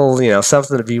 It's still,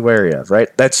 something to be wary of, right?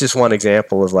 That's just one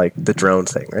example of like the drone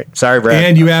thing, right? Sorry, Brad.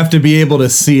 And you have to be able to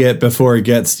see it before it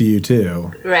gets to you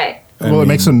too. Right. It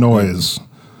makes a noise,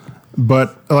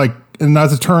 but like, not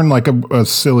to turn like a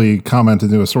silly comment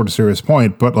into a sort of serious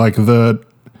point, but like the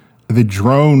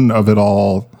drone of it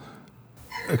all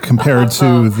compared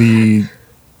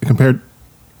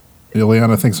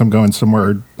Ileana thinks I'm going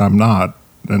somewhere I'm not,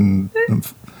 and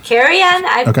carry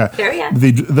on. Okay. Carry on.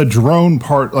 The drone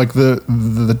part, like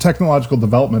the technological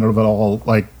development of it all,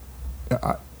 like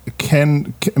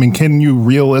can you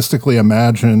realistically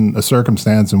imagine a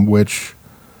circumstance in which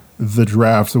the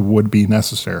draft would be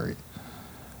necessary?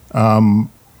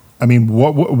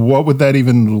 What would that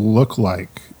even look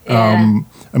like? Yeah.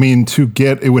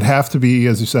 It would have to be,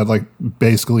 as you said, like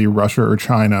basically Russia or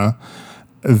China.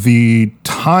 The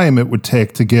time it would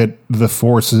take to get the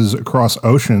forces across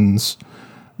oceans,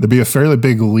 there'd be a fairly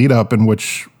big lead up in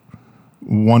which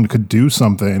one could do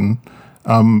something.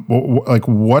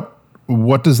 What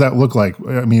does that look like?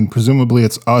 I mean, presumably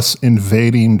it's us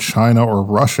invading China or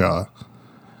Russia.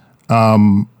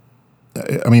 Are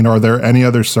there any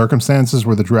other circumstances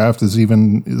where the draft is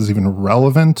even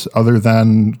relevant other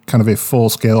than kind of a full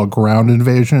scale ground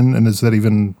invasion? And is that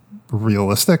even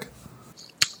realistic?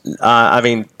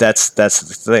 That's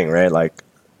the thing, right? Like,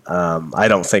 I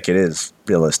don't think it is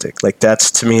realistic. Like, that's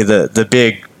to me the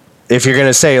big. If you're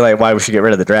gonna say like why we should get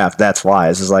rid of the draft, that's why.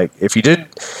 This is like if you did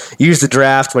use the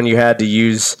draft when you had to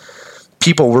use.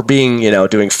 People were being,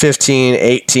 doing 15,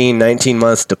 18,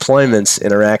 19-month deployments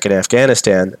in Iraq and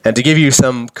Afghanistan. And to give you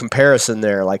some comparison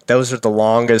there, like those are the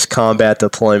longest combat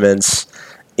deployments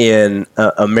in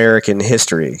American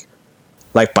history,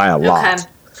 like by a lot.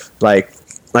 Like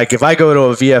if I go to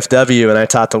a VFW and I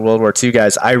talk to World War II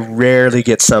guys, I rarely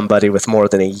get somebody with more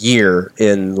than a year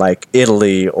in like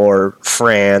Italy or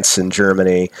France and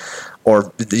Germany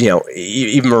or,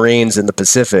 even Marines in the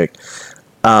Pacific.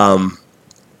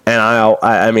 And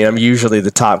I'm usually the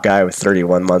top guy with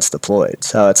 31 months deployed.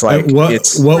 So it's like, what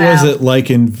was it like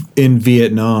in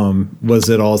Vietnam? Was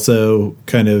it also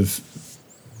kind of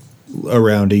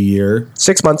around a year?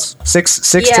 6 months,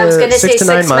 six I was going to say 6 to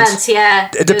 9 months.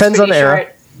 Yeah, it depends on the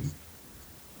era.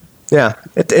 Yeah,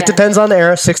 it depends on the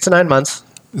era. 6 to 9 months.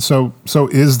 So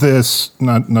is this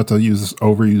not to use this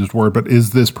overused word, but is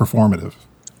this performative?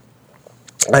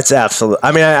 That's absolute.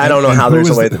 I don't know how there's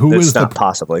a way that's not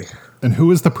possibly. And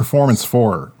who is the performance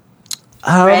for?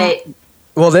 Right.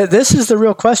 Well, this is the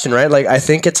real question, right? Like, I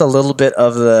think it's a little bit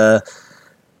of the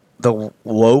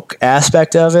woke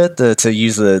aspect of it, to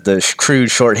use the crude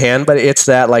shorthand, but it's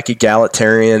that like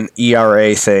egalitarian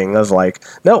ERA thing of like,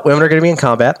 no, women are going to be in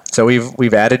combat, so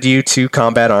we've added you to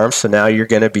combat arms, so now you're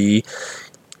going to be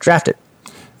drafted.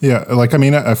 Yeah,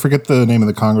 I forget the name of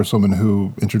the congresswoman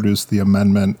who introduced the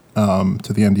amendment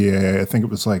to the NDAA. I think it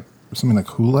was like something like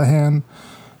Houlihan.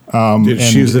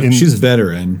 She's a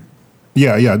veteran.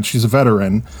 Yeah, she's a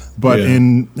veteran. But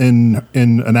in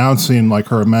announcing like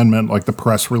her amendment, like the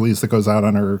press release that goes out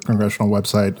on her congressional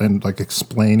website and like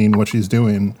explaining what she's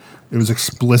doing, it was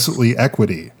explicitly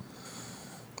equity.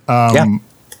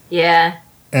 Yeah.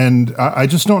 And I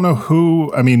just don't know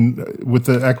who. I mean, with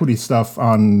the equity stuff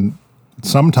on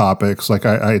some topics, like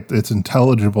it's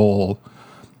intelligible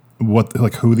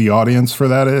who the audience for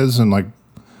that is, and like,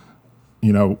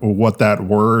 what that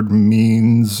word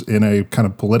means in a kind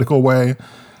of political way.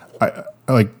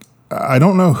 I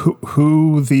don't know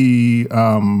who the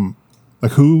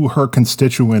who her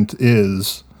constituent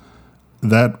is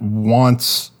that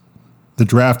wants the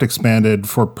draft expanded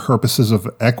for purposes of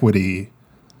equity.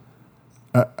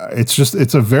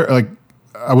 It's a very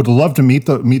I would love to meet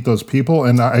those people,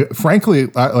 and I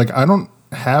don't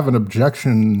have an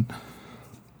objection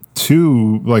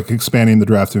to like expanding the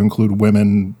draft to include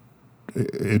women.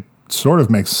 It sort of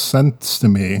makes sense to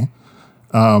me.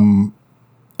 I'm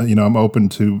open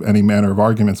to any manner of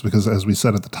arguments because, as we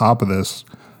said at the top of this,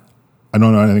 I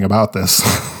don't know anything about this,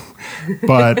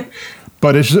 but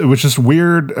it was just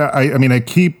weird. I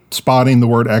keep spotting the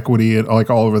word equity like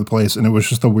all over the place, and it was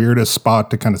just the weirdest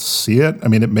spot to kind of see it. I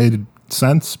mean, it made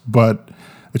sense, but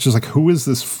it's just like, who is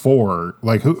this for?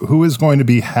 Like, who is going to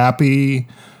be happy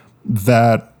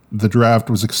that the draft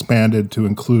was expanded to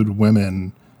include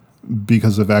women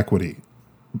because of equity?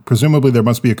 Presumably there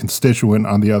must be a constituent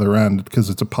on the other end because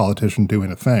it's a politician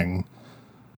doing a thing.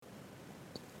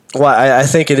 Well, I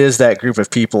think it is that group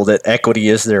of people that equity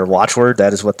is their watchword.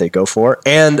 That is what they go for.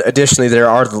 And additionally, there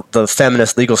are the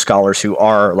feminist legal scholars who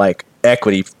are like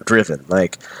equity driven.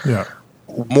 Like,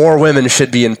 more women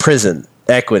should be in prison,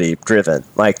 equity driven.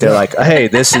 Like, they're like, hey,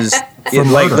 this is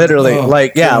like murder. literally,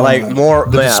 like more.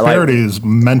 The disparity is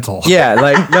mental. Yeah,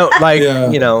 like no, like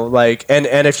Yeah. like and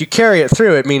if you carry it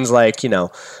through, it means like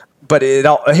But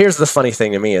here's the funny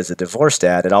thing to me as a divorce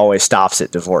dad, it always stops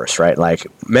at divorce, right? Like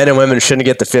men and women shouldn't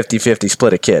get the 50-50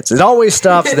 split of kids. It always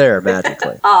stops there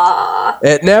magically.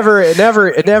 It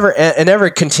never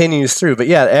continues through. But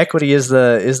yeah, equity is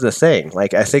the thing.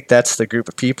 Like I think that's the group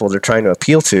of people they're trying to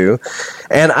appeal to.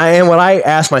 And what I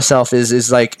ask myself is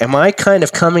like, am I kind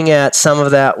of coming at some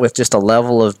of that with just a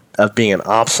level of being an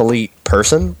obsolete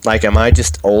person? Like, am I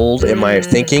just old in my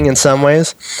thinking in some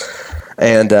ways?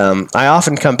 And I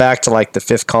often come back to like the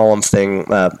fifth column thing,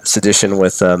 sedition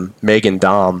with Megan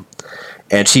Dahm,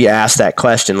 and she asked that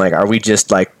question, like, are we just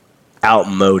like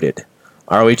outmoded?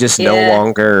 Are we just no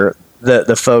longer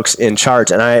the folks in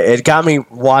charge? And it got me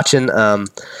watching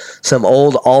some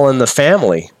old All in the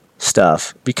Family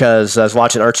stuff, because I was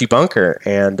watching Archie Bunker,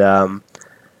 and I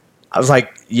was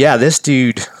like, yeah, this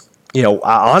dude,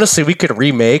 honestly, we could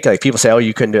remake, like people say, oh,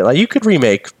 you couldn't do it. Like, you could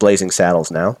remake Blazing Saddles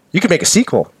now. You could make a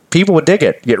sequel. People would dig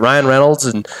it. You get Ryan Reynolds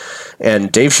and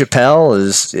Dave Chappelle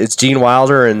is Gene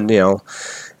Wilder, and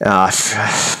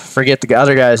forget the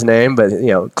other guy's name, but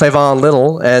Clavon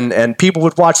Little, and people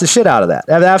would watch the shit out of that.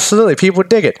 Absolutely, people would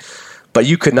dig it. But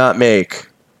you could not make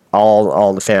all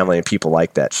in the Family, and people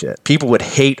like that shit. People would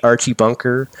hate Archie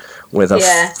Bunker with a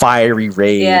fiery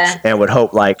rage, and would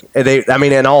hope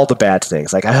and all the bad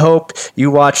things. Like, I hope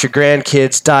you watch your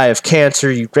grandkids die of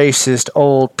cancer, you racist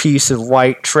old piece of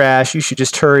white trash. You should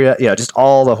just hurry up. Just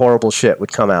all the horrible shit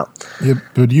would come out. Yeah,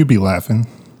 would you be laughing?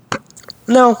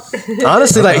 No,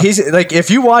 honestly, like he's like, if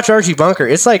you watch Archie Bunker,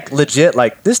 it's like legit.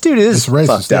 Like, this dude is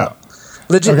fucked up.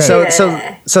 Legit.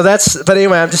 Okay. So that's. But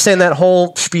anyway, I'm just saying that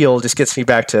whole spiel just gets me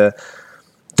back to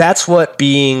that's what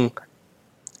being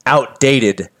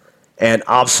outdated and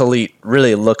obsolete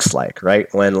really looks like, right?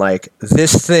 When like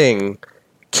this thing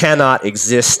cannot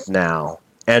exist now,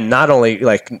 and not only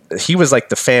like he was like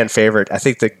the fan favorite. I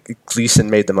think that Gleason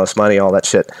made the most money, all that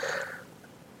shit.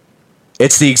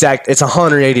 It's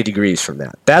 180 degrees from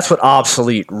that. That's what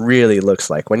obsolete really looks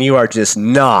like, when you are just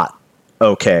not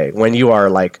okay, when you are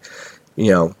like,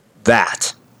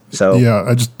 that. So yeah,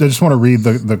 I just want to read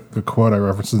the quote I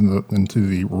referenced into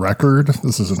the record.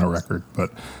 This isn't a record,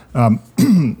 but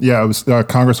it was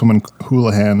Congresswoman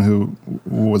Houlihan, who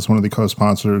was one of the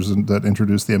co-sponsors that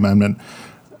introduced the amendment.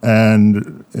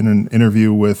 And in an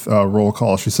interview with Roll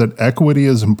Call, she said, "Equity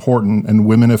is important, and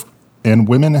women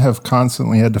have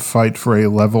constantly had to fight for a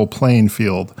level playing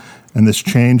field, and this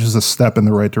change is a step in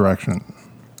the right direction."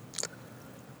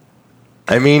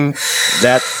 I mean,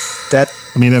 that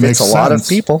it makes a lot of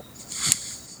people.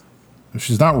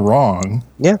 She's not wrong.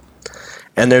 Yeah.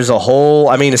 And there's a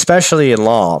whole, especially in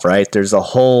law, right? There's a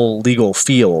whole legal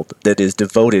field that is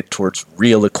devoted towards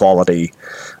real equality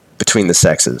between the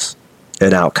sexes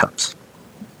and outcomes.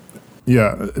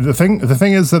 Yeah. The thing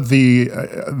is that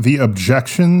the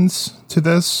objections to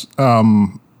this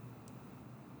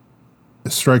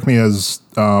strike me as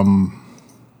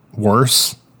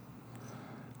worse.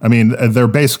 They're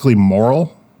basically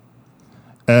moral,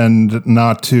 and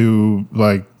not to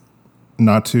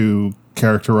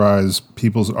characterize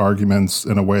people's arguments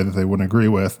in a way that they wouldn't agree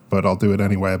with, but I'll do it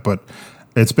anyway. But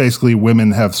it's basically,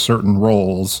 women have certain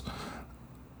roles.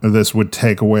 This would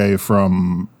take away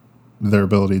from their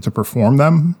ability to perform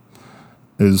them,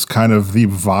 is kind of the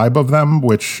vibe of them,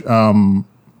 which, I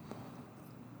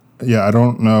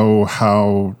don't know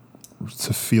how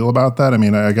to feel about that.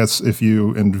 I guess if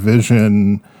you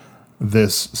envision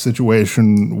this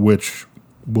situation, which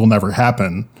will never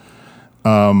happen,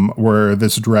 where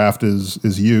this draft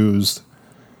is used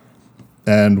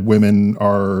and women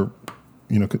are,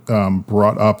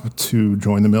 brought up to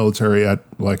join the military at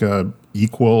like a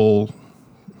equal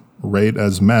rate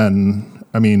as men.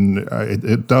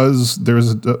 It does.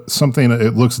 There's something.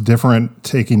 It looks different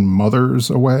taking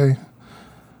mothers away.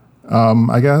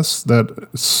 I guess that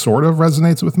sort of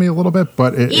resonates with me a little bit,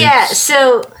 but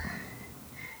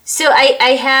So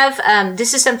I have,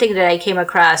 this is something that I came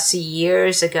across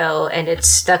years ago, and it's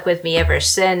stuck with me ever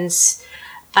since.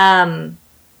 Women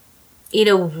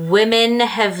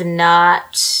have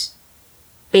not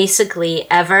basically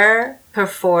ever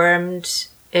performed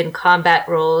in combat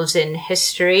roles in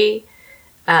history,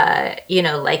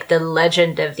 like the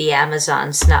legend of the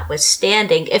Amazons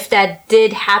notwithstanding. If that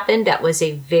did happen, that was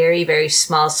a very, very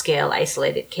small scale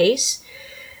isolated case.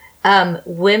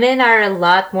 Women are a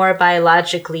lot more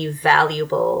biologically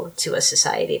valuable to a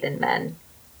society than men.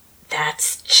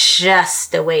 That's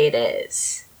just the way it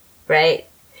is, right?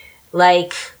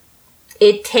 Like,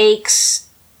 it takes,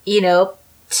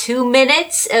 2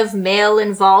 minutes of male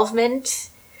involvement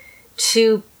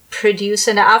to produce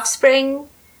an offspring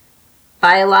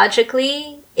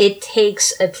biologically, it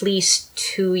takes at least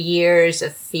 2 years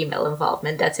of female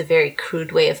involvement. That's a very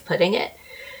crude way of putting it.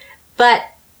 But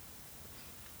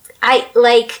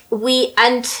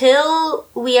until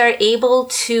we are able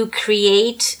to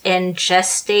create and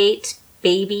gestate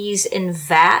babies in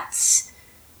vats,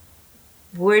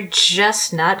 we're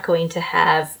just not going to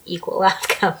have equal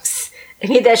outcomes. I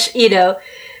mean, that's,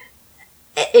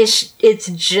 it's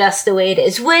just the way it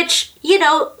is, which,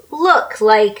 look,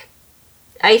 like,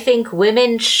 I think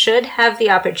women should have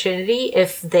the opportunity,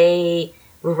 if they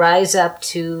rise up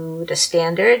to the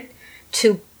standard,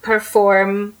 to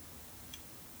perform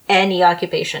any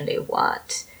occupation they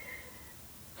want.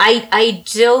 I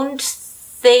don't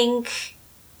think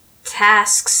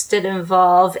tasks that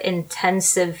involve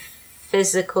intensive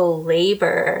physical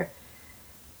labor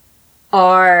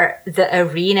are the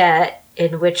arena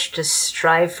in which to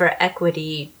strive for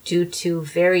equity due to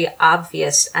very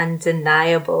obvious,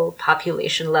 undeniable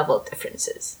population level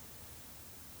differences.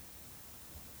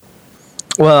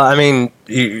 Well, I mean,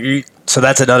 so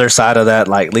that's another side of that,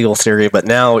 like, legal theory. But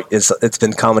now it's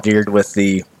been commandeered with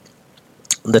the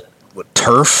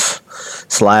turf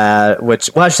I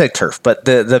should say turf, but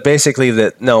the basically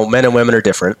that no, men and women are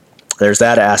different. There's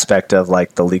that aspect of,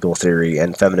 like, the legal theory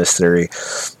and feminist theory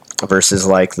versus,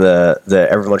 like, the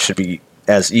everyone should be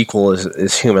as equal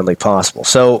as humanly possible.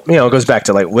 So, it goes back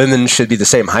to, like, women should be the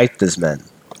same height as men.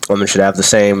 Women should have the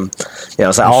same, it's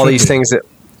like all these things that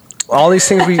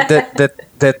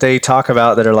they talk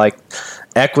about that are like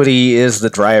equity is the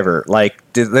driver. Like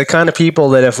the kind of people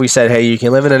that if we said, hey, you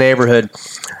can live in a neighborhood,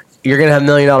 you're going to have $1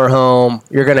 million home,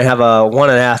 you're going to have a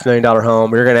 $1.5 million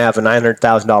home, you're going to have a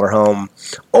 $900,000 home,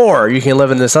 or you can live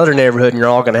in this other neighborhood and you're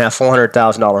all going to have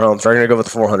 $400,000 homes. They're going to go with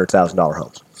the $400,000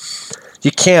 homes.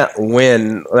 You can't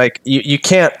win. Like you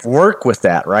can't work with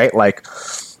that, right? Like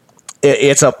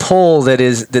it's a pull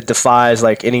that defies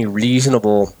like any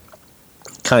reasonable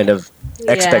kind of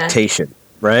expectation,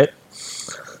 right?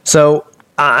 So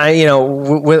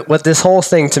what this whole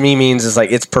thing to me means is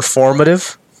like it's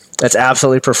performative. It's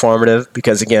absolutely performative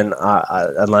because, again,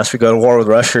 unless we go to war with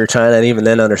Russia or China, and even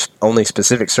then under only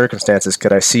specific circumstances,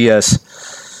 could I see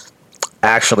us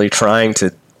actually trying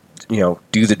to,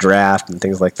 do the draft and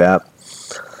things like that.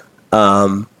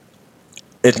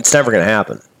 It's never going to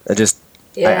happen.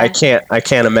 I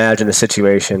can't imagine a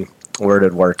situation where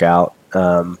it'd work out,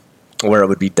 where it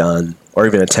would be done or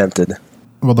even attempted.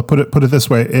 Well, to put it this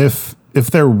way, if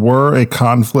there were a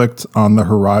conflict on the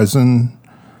horizon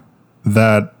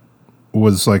that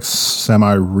was like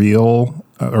semi-real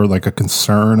or like a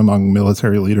concern among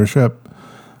military leadership,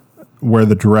 where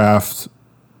the draft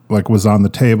like was on the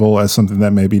table as something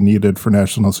that may be needed for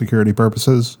national security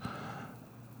purposes,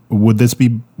 would this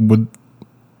be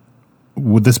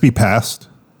passed?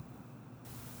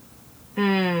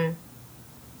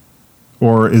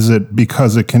 Or is it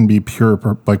because it can be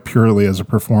purely as a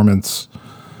performance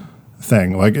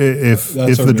thing? Like if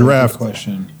the draft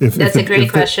question, that's a great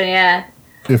question. Yeah.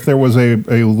 If there was a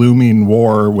looming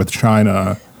war with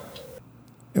China,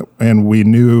 and we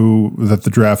knew that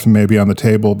the draft may be on the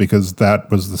table because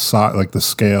that was the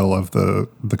scale of the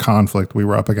conflict we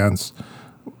were up against,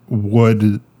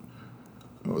 would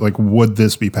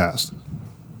this be passed?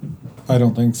 I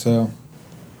don't think so.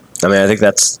 I mean, I think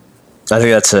that's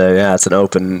it's an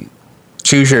open,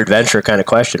 choose your adventure kind of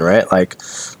question, right? Like,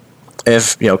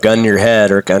 if gun to your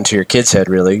head or gun to your kid's head,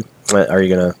 really, are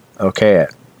you gonna okay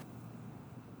it?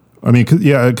 I mean,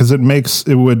 because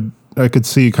I could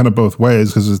see kind of both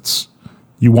ways, because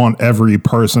you want every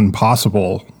person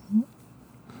possible,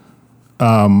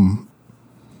 depending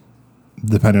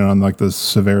on like the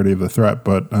severity of the threat.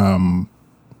 But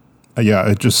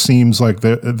it just seems like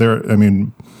I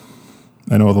mean,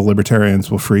 I know the libertarians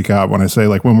will freak out when I say,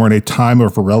 like, when we're in a time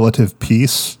of relative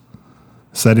peace,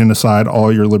 setting aside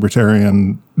all your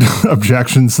libertarian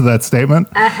objections to that statement.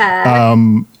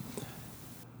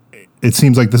 It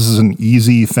seems like this is an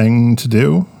easy thing to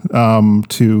do,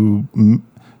 to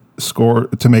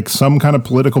make some kind of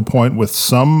political point with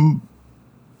some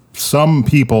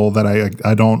people that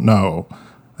I don't know.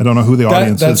 I don't know who the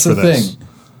audience is for this.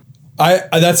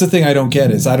 That's the thing I don't get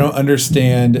is I don't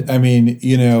understand. I mean,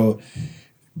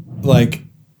 like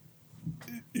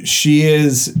she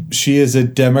is a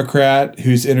Democrat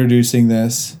who's introducing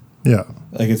this. Yeah.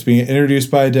 Like it's being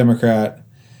introduced by a Democrat.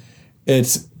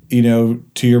 It's, to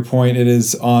your point, it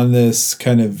is on this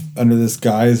kind of under this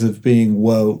guise of being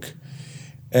woke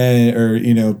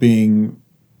or being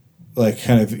like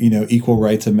kind of, equal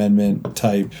rights amendment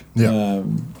type,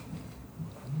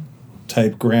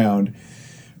 type ground.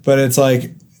 But it's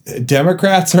like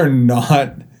Democrats are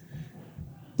not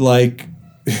like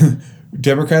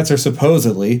Democrats are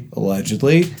supposedly,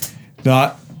 allegedly,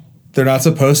 they're not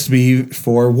supposed to be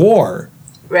for war.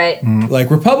 Right.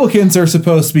 Like Republicans are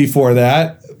supposed to be for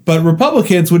that, but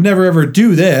Republicans would never ever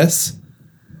do this.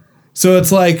 So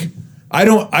it's like I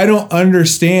don't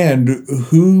understand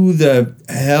who the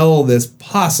hell this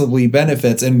possibly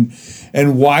benefits and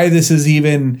why this is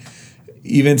even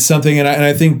something. And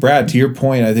I think, Brad, to your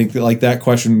point, I think that, like, that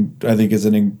question I think is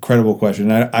an incredible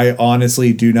question. I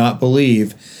honestly do not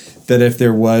believe that if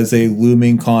there was a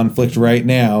looming conflict right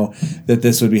now that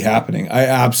this would be happening. I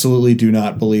absolutely do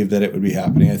not believe that it would be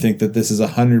happening. I think that this is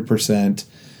 100%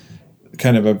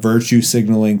 kind of a virtue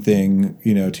signaling thing,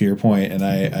 to your point. And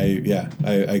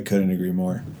I couldn't agree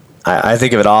more. I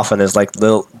think of it often as like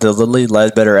the Lilly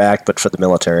Ledbetter Act, but for the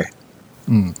military.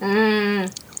 I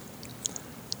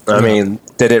mean,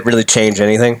 did it really change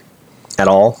anything at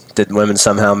all? Did women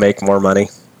somehow make more money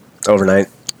overnight?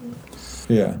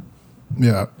 Yeah.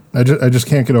 Yeah. I just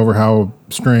can't get over how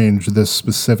strange this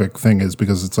specific thing is,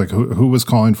 because it's like who was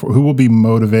calling for, who will be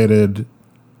motivated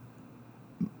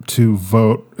to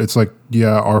vote. It's like,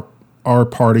 yeah, our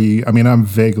party, I mean, I'm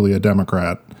vaguely a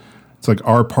Democrat. It's like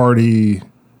our party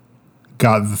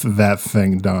got that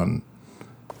thing done.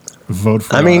 Vote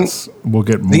for us. We'll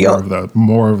get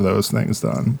more of those things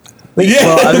done.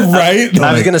 Yeah, well, right.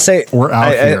 I was going to say, we're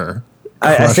out here.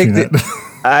 I think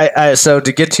that so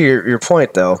to get to your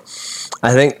point though,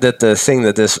 I think that the thing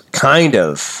that this kind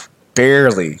of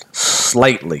barely,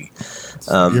 slightly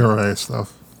ERA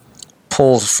stuff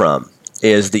pulls from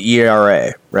is the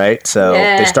ERA, right? So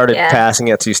they started passing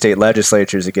it through state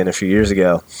legislatures again a few years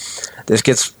ago. This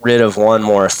gets rid of one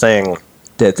more thing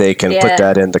that they can put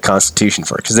that in the Constitution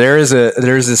for, because there's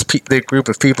this big group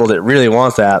of people that really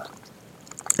want that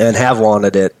and have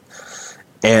wanted it,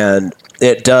 and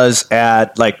it does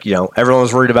add, like, everyone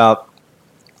was worried about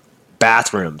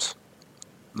bathrooms.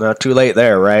 Not too late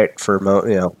there, right?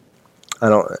 I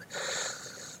don't.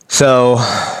 So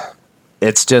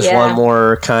it's just one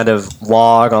more kind of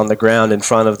log on the ground in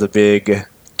front of the big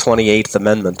 28th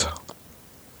Amendment.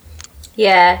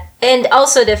 Yeah, and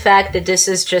also the fact that this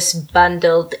is just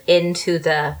bundled into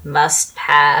the must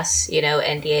pass,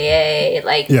 NDAA,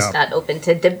 it's not open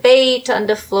to debate on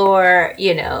the floor,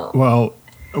 Well,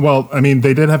 I mean,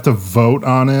 they did have to vote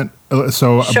on it,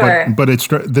 so sure. But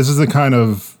this is the kind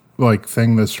of like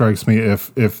thing that strikes me.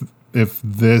 If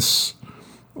this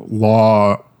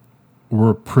law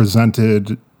were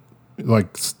presented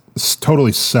like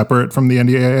totally separate from the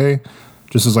NDAA,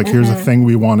 just as like here's a thing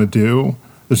we want to do,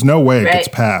 there's no way it gets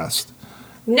passed.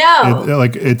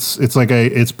 No,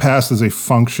 it's passed as a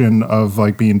function of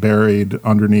like being buried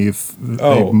underneath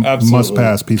a must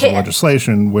pass piece of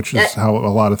legislation, which is how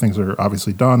a lot of things are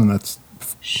obviously done, and that's.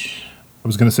 I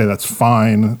was going to say that's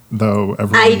fine, though.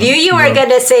 I knew you were going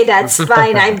to say that's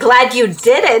fine. I'm glad you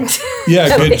didn't.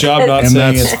 Yeah, good job not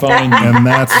saying it's fine. And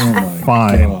that's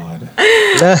fine.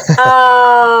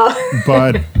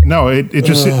 But no, it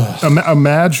just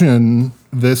imagine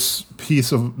this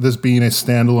being a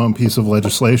standalone piece of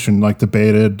legislation, like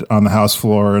debated on the House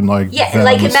floor and like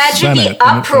imagine Senate. The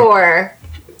uproar.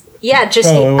 Yeah, just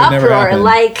the uproar.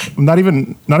 Like not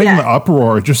even the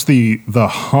uproar, just the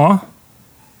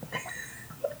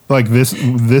like this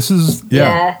is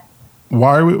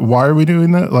Why are we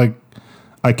doing that? Like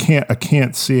I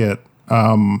can't see it.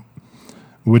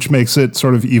 Which makes it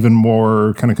sort of even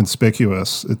more kind of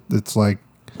conspicuous. It's like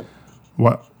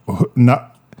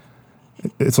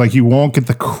it's like you won't get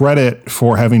the credit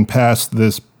for having passed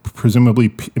this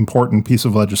presumably important piece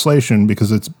of legislation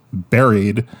because it's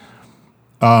buried.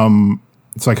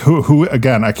 It's like who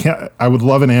again, I would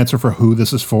love an answer for who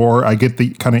this is for. I get the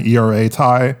kind of ERA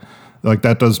tie. Like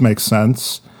that does make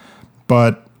sense.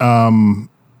 But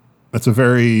it's a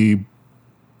very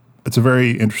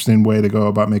interesting way to go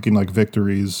about making like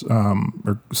victories,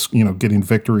 or getting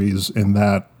victories in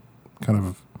that kind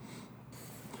of.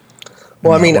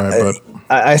 Well, I mean,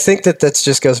 I think that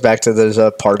just goes back to there's a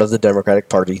part of the Democratic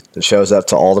Party that shows up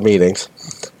to all the meetings,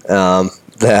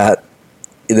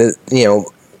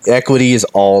 equity is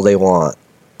all they want.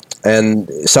 And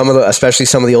especially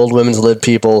some of the old women's lib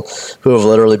people who have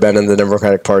literally been in the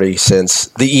Democratic Party since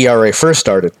the ERA first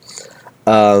started.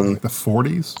 The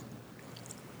 40s?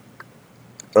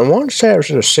 I want to say it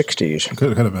was in the 60s.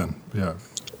 Could have been, yeah.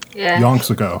 Yeah. Yonks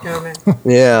ago.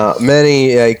 Yeah,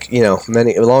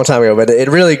 a long time ago, but it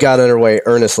really got underway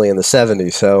earnestly in the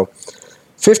 70s. So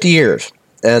 50 years,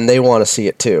 and they want to see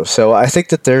it too. So I think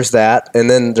that there's that. And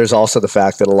then there's also the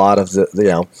fact that a lot of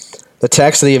the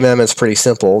text of the amendment is pretty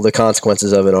simple. The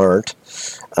consequences of it aren't.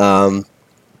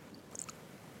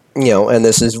 and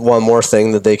this is one more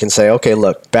thing that they can say, okay,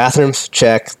 look, bathrooms,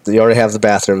 check. You already have the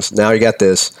bathrooms. Now you got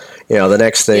this. The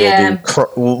next thing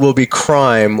will be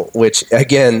crime, which,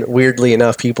 again, weirdly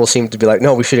enough, people seem to be like,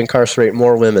 no, we should incarcerate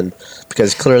more women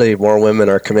because clearly more women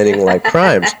are committing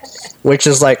crimes, which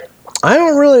is like, I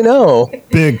don't really know.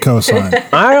 Big cosign.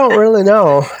 I don't really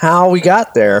know how we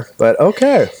got there, but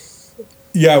okay.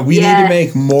 Yeah, we need to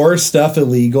make more stuff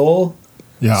illegal.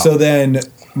 Yeah. So then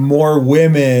more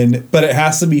women, but it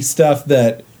has to be stuff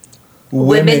that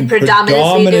women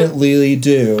predominantly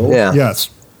do. Yeah. Yes.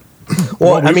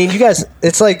 Well, I mean, you guys,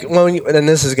 it's like, and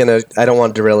this is going to, I don't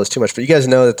want to derail this too much, but you guys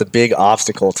know that the big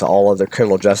obstacle to all of the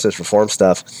criminal justice reform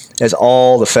stuff is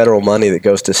all the federal money that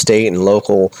goes to state and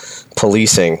local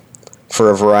policing for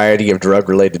a variety of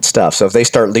drug-related stuff. So if they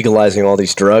start legalizing all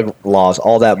these drug laws,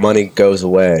 all that money goes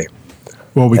away.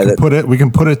 Well, we can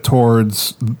put it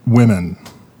towards women.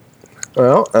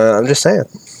 Well, I'm just saying.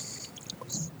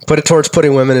 Put it towards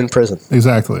putting women in prison.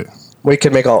 Exactly. We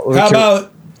could make all.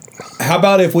 How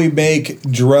about if we make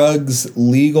drugs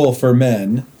legal for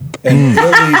men and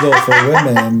illegal for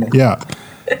women? Yeah.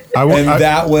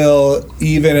 That will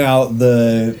even out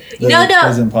the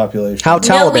prison population. How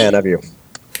Taliban of you?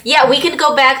 Yeah, we could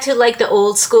go back to the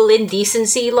old school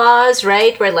indecency laws,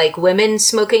 right? Where women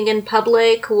smoking in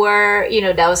public were,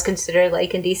 that was considered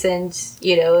indecent,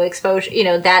 exposure,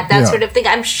 that sort of thing.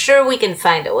 I'm sure we can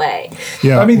find a way.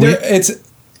 Yeah, I mean, it's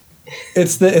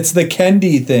the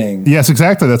Kendi thing. Yes,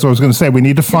 exactly. That's what I was going to say. We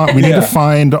need to find to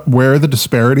find where the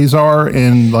disparities are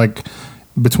in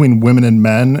between women and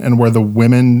men, and where the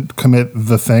women commit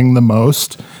the thing the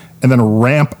most, and then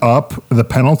ramp up the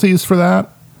penalties for that.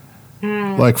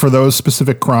 For those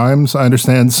specific crimes, I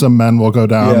understand some men will go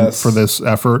down for this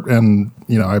effort, and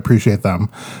I appreciate them,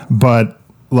 but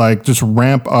just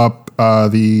ramp up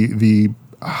the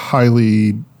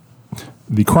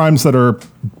crimes that are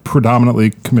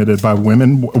predominantly committed by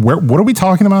women. What are we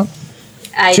talking about?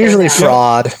 It's usually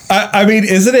fraud. I mean,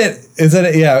 isn't it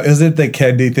the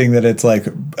Kendi thing that it's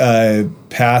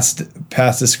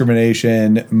past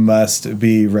discrimination must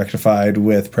be rectified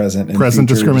with present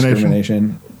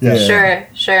discrimination? Yeah.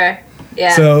 Sure.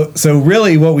 Yeah. So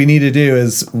really what we need to do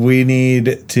is we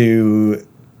need to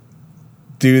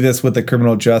do this with the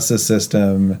criminal justice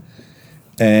system,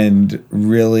 and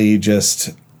really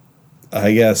just,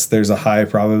 I guess there's a high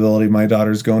probability my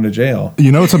daughter's going to jail.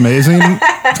 It's amazing.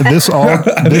 This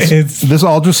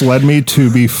all just led me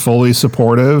to be fully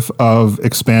supportive of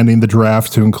expanding the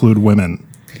draft to include women.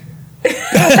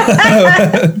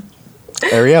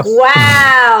 There we go.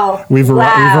 Wow. We've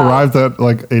arrived at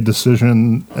a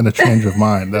decision and a change of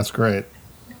mind. That's great.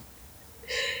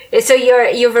 So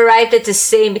you've arrived at the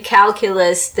same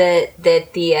calculus that the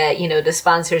the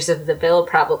sponsors of the bill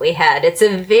probably had. It's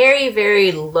a very,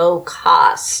 very low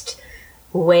cost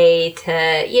way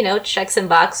to check some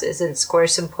boxes and score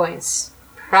some points,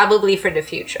 probably for the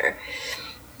future.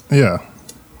 Yeah,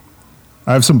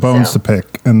 I have some bones to pick,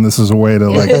 and this is a way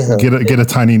to get a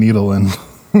tiny needle in.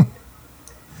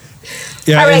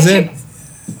 Yeah, right, is it?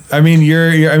 I mean,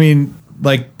 you're. I mean,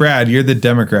 Brad, you're the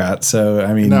Democrat, so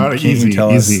I mean, can't you tell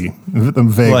us?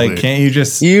 Vaguely. Can't you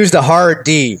just use the hard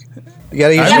D? You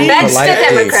gotta use Ben's the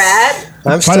Democrat.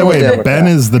 By the way, Ben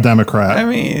is the Democrat. I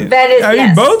mean,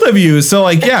 both of you. So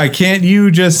can't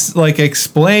you just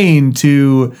explain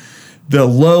to the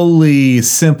lowly,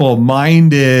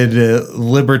 simple-minded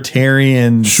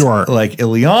libertarians, sure, like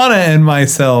Ileana and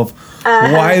myself,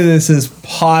 why this is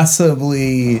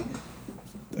possibly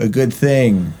a good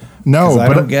thing? No, but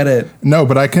I don't get it. No,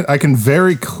 but I can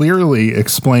very clearly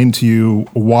explain to you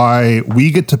why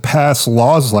we get to pass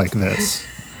laws like this.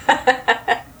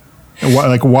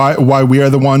 Why we are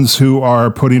the ones who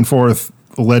are putting forth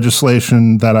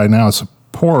legislation that I now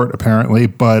support, apparently,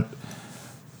 but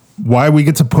why we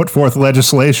get to put forth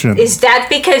legislation. Is that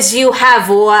because you have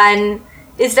won?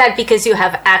 Is that because you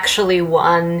have actually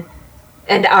won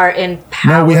and are in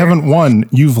power? No, we haven't won.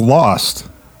 You've lost.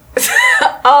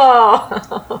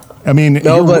 Oh. I mean,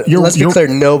 let's be clear.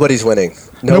 Nobody's winning.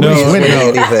 Nobody's winning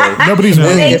anything. Nobody's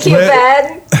winning. Thank you,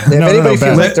 Ben. If anybody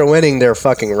feels like they're winning, they're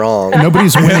fucking wrong.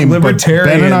 Nobody's winning. But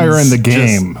Ben and I are in the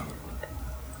game.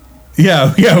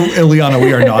 Yeah, Ileana,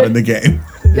 we are not in the game.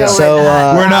 No, so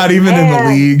we're not even in the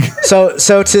league.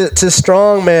 So to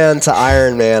strong man, to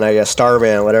Iron Man, I guess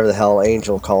Starman, whatever the hell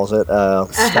Angel calls it.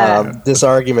 This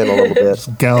argument a little bit.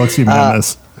 Galaxy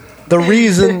Madness. The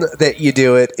reason that you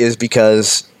do it is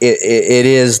because it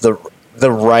is the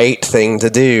right thing to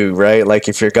do, right? Like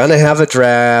if you're going to have a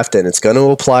draft and it's going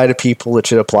to apply to people, it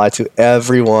should apply to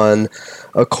everyone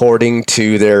according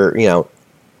to their,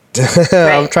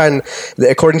 I'm trying,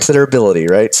 according to their ability,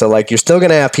 right? So like you're still going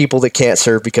to have people that can't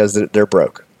serve because they're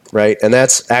broke, right? And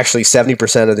that's actually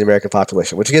 70% of the American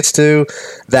population, which gets to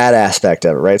that aspect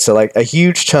of it, right? So like a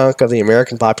huge chunk of the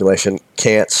American population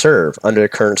can't serve under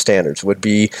current standards, would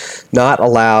be not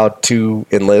allowed to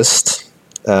enlist,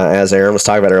 as Aaron was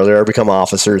talking about earlier, or become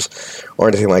officers or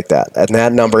anything like that. And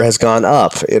that number has gone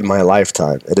up in my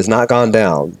lifetime. It has not gone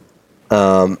down.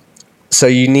 So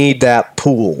you need that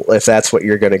pool if that's what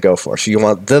you're going to go for. So you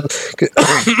want the...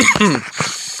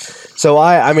 So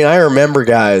I mean, I remember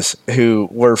guys who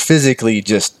were physically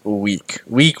just weak,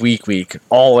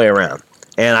 all the way around.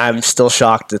 And I'm still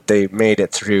shocked that they made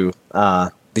it through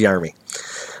the Army.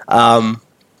 And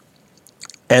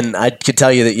I could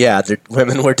tell you that, yeah,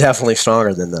 women were definitely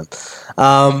stronger than them.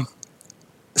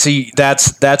 See,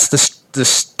 that's the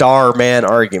star man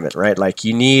argument, right? Like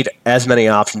you need as many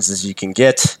options as you can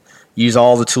get. Use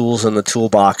all the tools in the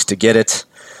toolbox to get it.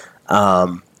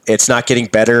 It's not getting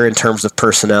better in terms of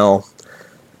personnel.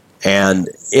 And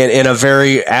in a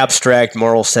very abstract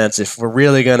moral sense, if we're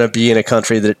really going to be in a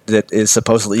country that is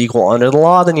supposedly equal under the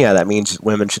law, then yeah, that means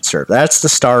women should serve. That's the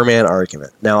star man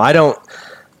argument. Now, I don't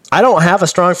have a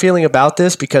strong feeling about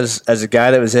this because as a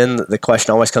guy that was in, the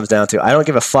question always comes down to, I don't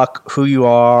give a fuck who you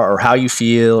are or how you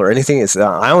feel or anything.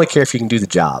 I only care if you can do the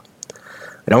job.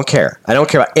 I don't care. I don't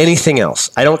care about anything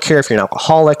else. I don't care if you're an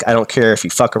alcoholic. I don't care if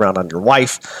you fuck around on your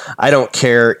wife. I don't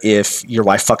care if your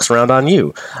wife fucks around on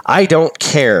you. I don't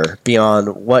care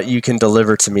beyond what you can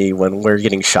deliver to me when we're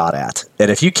getting shot at. And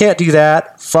if you can't do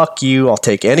that, fuck you. I'll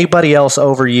take anybody else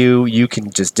over you. You can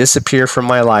just disappear from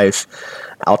my life.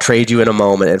 I'll trade you in a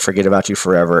moment and forget about you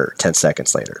forever 10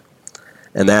 seconds later.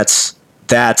 And that's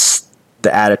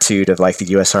the attitude of like the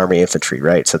U.S. Army infantry,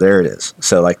 right? So there it is.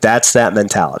 So like that's that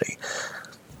mentality.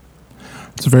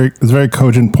 It's a very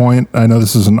cogent point. I know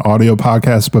this is an audio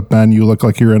podcast, but Ben, you look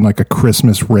like you're in like a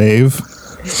Christmas rave.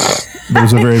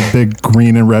 There's a very big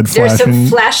green and red flashing. There's some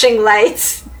flashing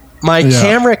lights. My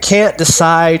camera can't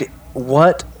decide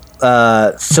what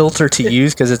filter to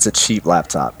use because it's a cheap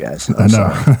laptop, guys. I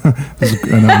know.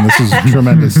 This is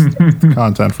tremendous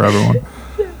content for everyone.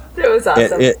 It was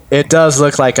awesome. It does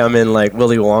look like I'm in like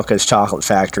Willy Wonka's chocolate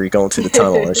factory going through the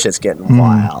tunnel and shit's getting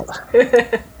wild.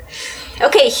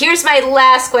 Okay, here's my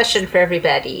last question for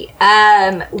everybody.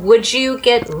 Would you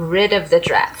get rid of the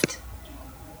draft?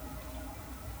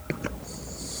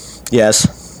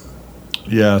 Yes.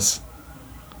 Yes.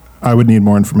 I would need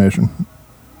more information.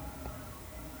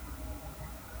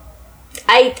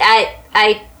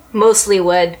 I mostly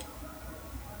would.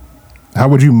 How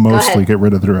would you mostly get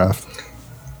rid of the draft?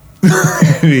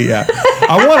 Yeah.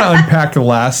 I want to unpack the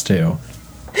last two.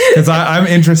 Because I'm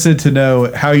interested to know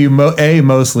how you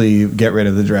mostly get rid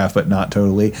of the draft, but not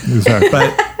totally. Exactly.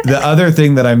 But the other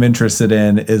thing that I'm interested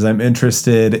in is I'm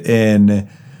interested in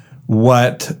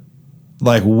what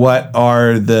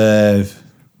are the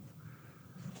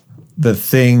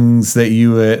things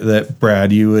that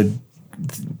Brad you would,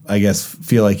 I guess,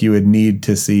 feel like you would need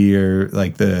to see, or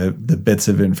like the bits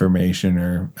of information,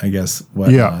 or I guess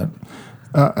whatnot. Yeah.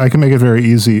 I can make it very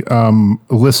easy.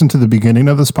 Listen to the beginning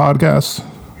of this podcast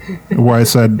where I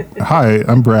said, "Hi,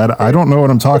 I'm Brad. I don't know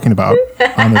what I'm talking about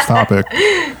on this topic.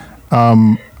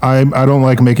 I don't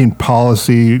like making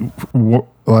policy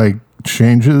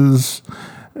changes.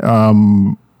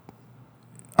 My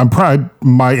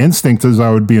instinct is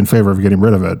I would be in favor of getting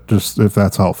rid of it, just if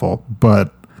that's helpful.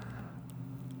 But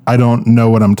I don't know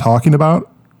what I'm talking about,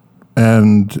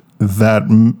 and that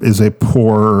is a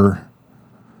poor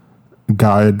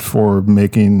guide for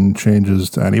making changes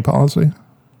to any policy.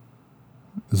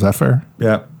 Is that fair?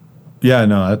 Yeah. Yeah,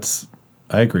 no,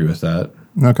 I agree with that.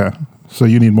 Okay. So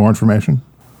you need more information?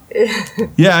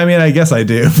 Yeah, I mean, I guess I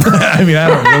do. I mean, I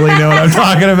don't really know what I'm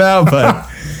talking about, but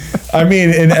I mean,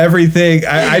 in everything,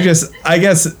 I guess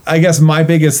my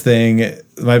biggest thing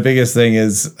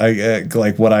is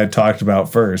like what I talked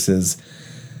about first is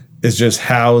just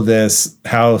how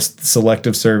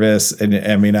selective service, and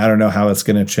I mean, I don't know how it's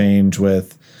going to change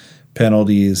with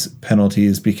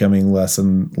penalties becoming less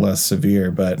and less severe,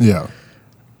 but yeah,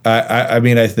 I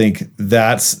mean, I think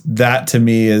that to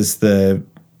me is the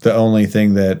only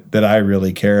thing that I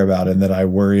really care about and that I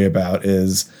worry about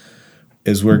is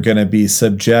we're going to be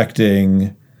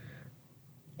subjecting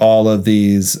all of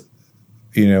these,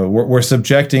 we're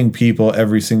subjecting people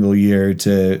every single year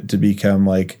to become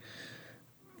like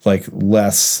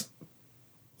less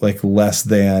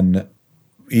than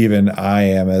even I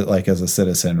am as a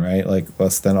citizen, right? Like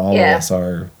less than all of us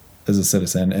are as a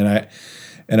citizen. And I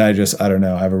don't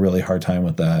know. I have a really hard time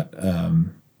with that.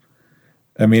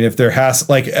 I mean, if there has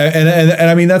and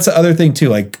I mean, that's the other thing too.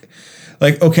 Like,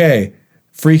 okay,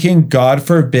 freaking God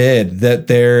forbid that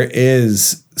there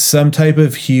is some type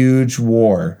of huge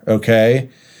war, okay?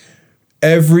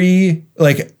 Do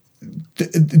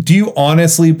you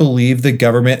honestly believe the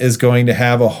government is going to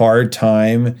have a hard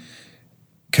time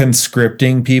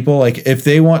conscripting people? Like, if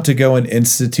they want to go and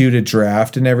institute a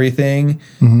draft and everything,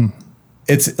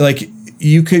 it's like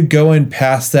you could go and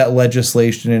pass that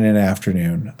legislation in an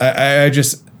afternoon. I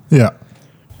just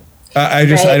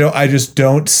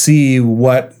don't see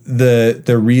what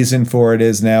the reason for it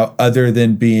is now, other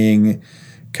than being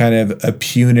kind of a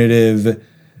punitive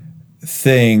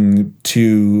thing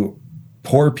to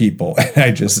poor people. I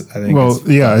think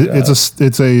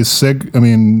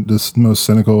this most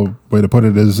cynical way to put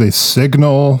it is a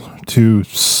signal to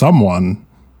someone.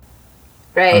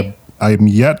 Right. I'm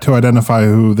yet to identify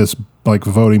who this like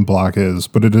voting bloc is,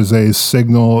 but it is a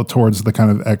signal towards the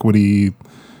kind of equity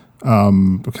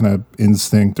kind of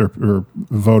instinct or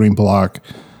voting bloc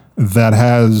that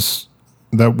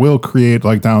will create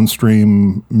like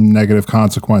downstream negative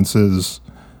consequences,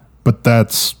 but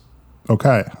that's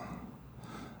okay.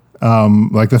 I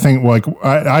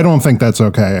don't think that's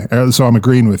okay. So I'm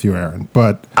agreeing with you, Aaron,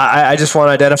 but I just want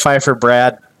to identify for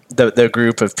Brad the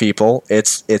group of people.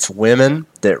 It's women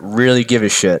that really give a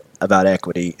shit about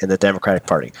equity in the Democratic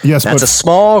Party. Yes, that's a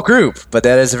small group, but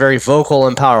that is a very vocal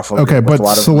and powerful group. Okay, but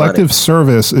selective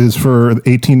service is for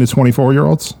 18 to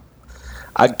 24-year-olds?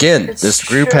 Again, this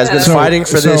group has been fighting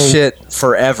for this shit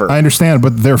forever. I understand,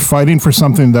 but they're fighting for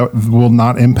something that will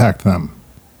not impact them.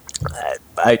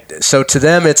 So to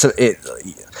them,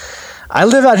 I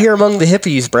live out here among the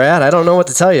hippies, Brad. I don't know what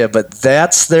to tell you, but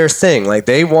that's their thing. Like,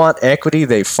 they want equity.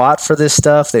 They fought for this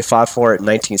stuff. They fought for it in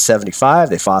 1975.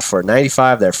 They fought for it in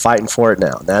 95. They're fighting for it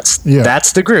now. That's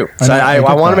the group. So I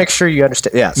want to make sure you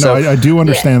understand. Yeah. No, I do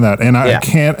understand that, and I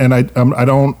can't, and I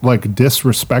don't like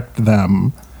disrespect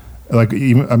them. Like,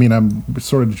 even, I mean, I'm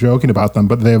sort of joking about them,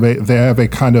 but they have a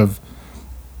kind of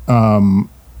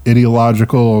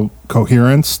ideological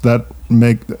coherence that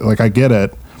I get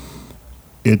it.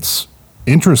 It's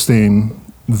interesting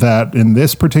that in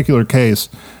this particular case,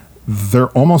 they're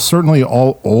almost certainly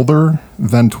all older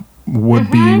than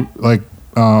would be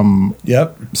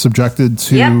subjected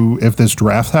to if this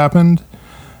draft happened,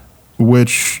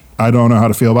 which I don't know how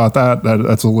to feel about that.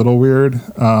 That's a little weird.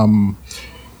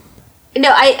 No,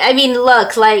 I mean,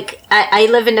 look, like, I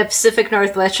live in the Pacific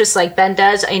Northwest just like Ben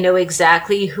does. I know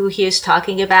exactly who he is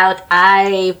talking about.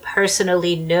 I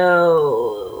personally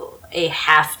know a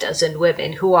half dozen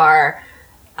women who are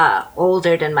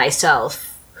older than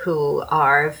myself who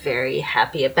are very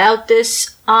happy about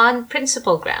this on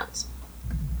principle grounds.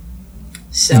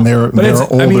 So, and they're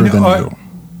older than you.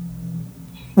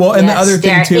 Well, and the other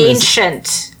thing too is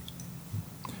ancient.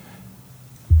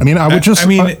 I mean, I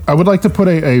would like to put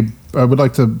a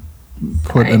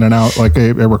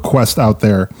request out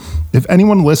there. If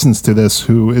anyone listens to this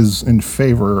who is in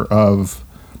favor of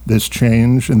this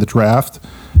change in the draft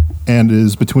and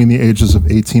is between the ages of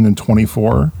 18 and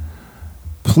 24,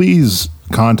 please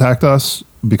contact us,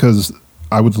 because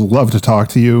I would love to talk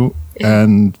to you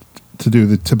and to do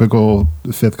the typical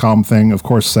fifth column thing. Of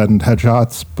course, send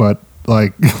headshots, but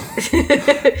like,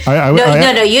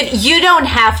 you don't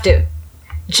have to.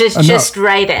 Just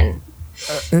write in.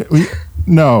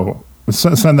 No,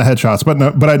 send the headshots. But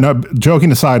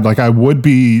joking aside, like, I would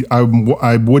be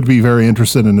very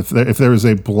interested in if there is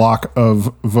a block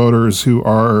of voters who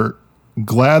are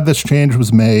glad this change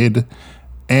was made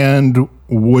and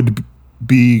would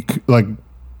be like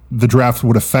the draft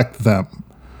would affect them,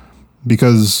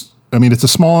 because I mean, it's a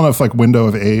small enough like window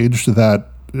of age that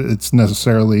it's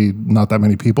necessarily not that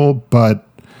many people, but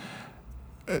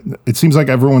it seems like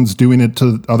everyone's doing it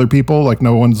to other people. Like,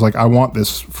 no one's like, I want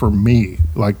this for me.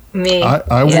 Like, me.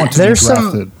 I want to be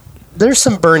drafted. There's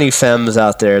some Bernie femmes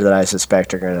out there that I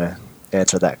suspect are going to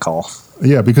answer that call.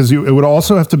 Yeah, because it would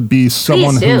also have to be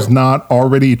someone who's not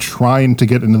already trying to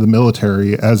get into the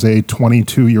military as a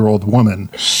 22-year-old woman.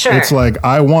 Sure. It's like,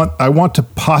 I want to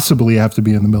possibly have to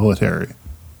be in the military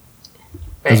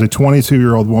as a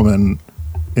 22-year-old woman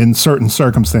in certain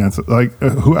circumstances. Like,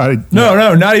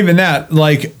 No, not even that.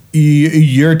 Like,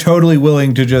 you're totally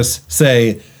willing to just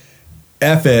say,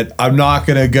 F it, I'm not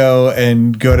going to go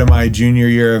to my junior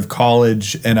year of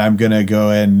college, and I'm going to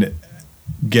go and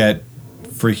get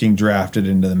freaking drafted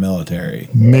into the military.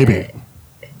 Maybe.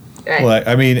 Right. Well,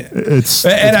 I mean, it's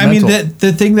I mean,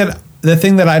 the thing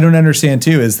that I don't understand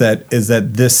too is that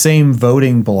this same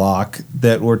voting block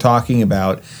that we're talking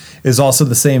about is also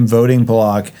the same voting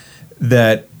block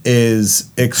that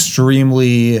is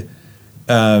extremely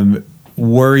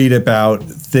worried about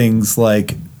things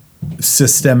like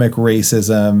systemic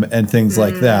racism and things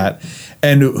like that.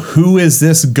 And who is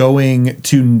this going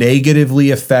to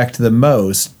negatively affect the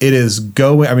most? It is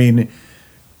going, I mean,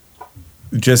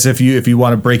 just if you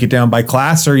want to break it down by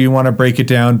class or you want to break it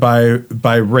down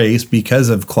by race because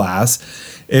of class,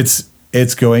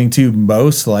 it's going to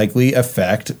most likely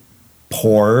affect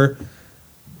poor,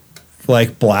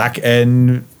 like Black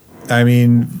and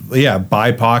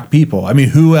BIPOC people. I mean,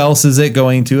 who else is it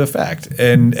going to affect?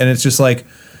 And it's just like,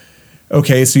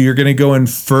 okay, so you're going to go and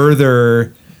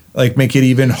further, like, make it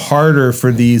even harder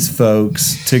for these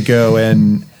folks to go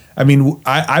and, I mean,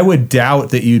 I would doubt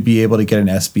that you'd be able to get an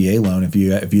SBA loan if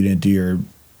you didn't do your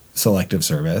selective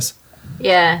service.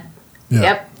 Yeah.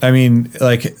 Yep. I mean,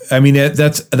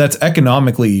 that's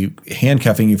economically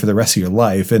handcuffing you for the rest of your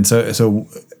life. And so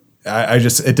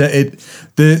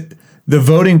the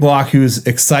voting bloc who's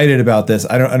excited about this,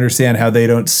 I don't understand how they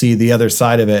don't see the other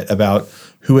side of it about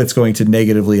who it's going to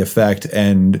negatively affect.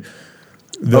 And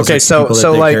those so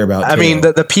like, care about I mean,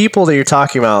 the people that you're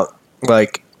talking about,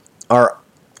 like, are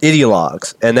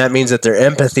ideologues, and that means that their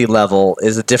empathy level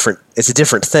is a different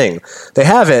thing. They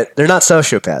have it, they're not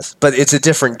sociopaths, but it's a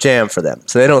different jam for them.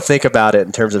 So they don't think about it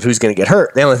in terms of who's going to get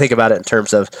hurt. They only think about it in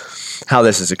terms of how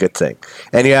this is a good thing.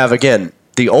 And you have, again,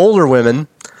 the older women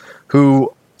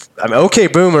who, I mean, okay,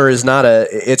 boomer is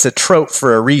it's a trope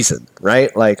for a reason, right?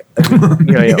 Like,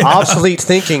 obsolete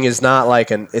thinking is not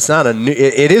like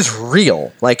it is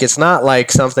real. Like, it's not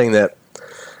like something that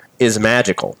is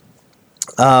magical.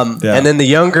 And then the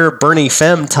younger Bernie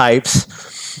Femme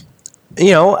types,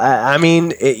 I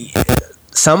mean,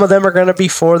 some of them are going to be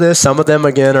for this. Some of them,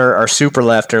 again, are super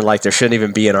left and like there shouldn't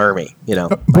even be an army.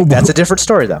 That's a different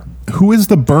story, though. Who is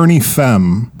the Bernie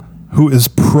Femme who is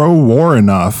pro-war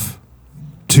enough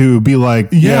to be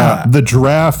like, the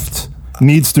draft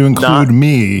needs to include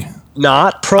me?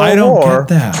 Not pro-war, I don't get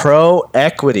that.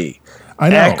 Pro-equity. I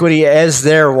know. Equity as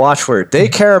their watchword. They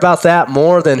care about that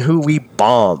more than who we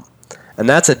bomb. And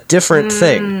that's a different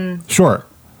thing. Sure.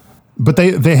 But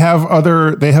they have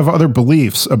other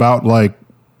beliefs about, like,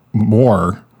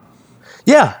 war.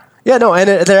 Yeah. Yeah, no, and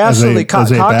they're absolutely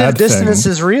cognitive dissonance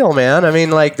thing. is real, man. I mean,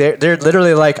 like, they're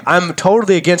literally like, I'm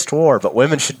totally against war, but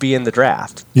women should be in the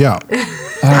draft. Yeah.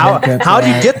 How do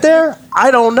you get there?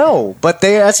 I don't know, but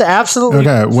that's absolutely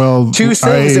two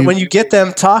things that when you get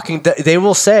them talking, they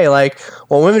will say, like,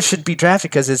 well, women should be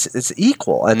drafted because it's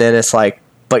equal, and then it's like,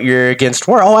 but you're against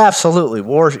war. Oh, absolutely,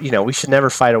 war. We should never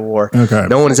fight a war. Okay.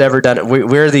 No one has ever done it.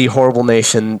 We're the horrible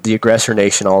nation, the aggressor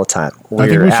nation, all the time. I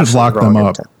think we should lock them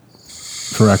up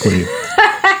for equity.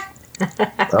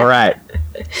 All right.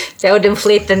 That would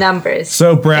inflate the numbers.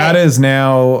 So Brad is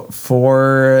now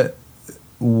for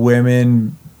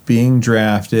women being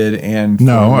drafted and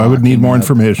no, I would need more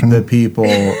information. The people.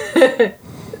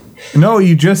 No,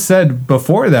 you just said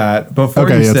before that.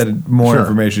 You said more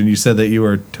information. You said that you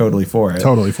were totally for it.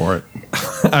 Totally for it.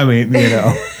 I mean,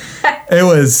 there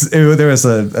was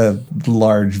a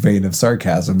large vein of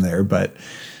sarcasm there, but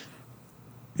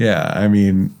yeah, I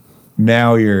mean,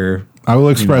 now you're. I will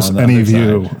express any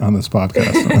view on this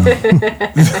podcast.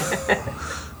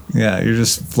 Yeah, you're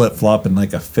just flip-flopping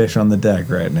like a fish on the deck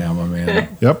right now, my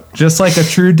man. Yep. Just like a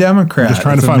true Democrat. Just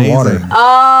trying to find water.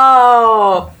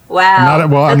 Oh, wow.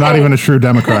 I'm not even a true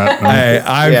Democrat.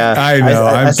 I know.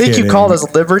 I think you called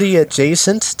us liberty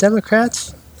adjacent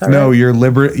Democrats. No, right? you're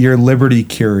liberty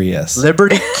curious.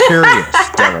 Liberty curious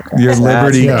Democrats. You're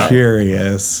liberty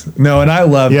curious. No, and I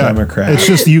love Democrats. It's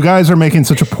just you guys are making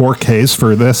such a poor case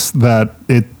for this that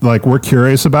we're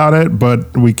curious about it,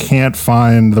 but we can't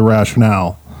find the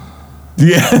rationale.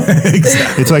 Yeah,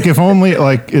 exactly. It's like if only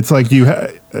you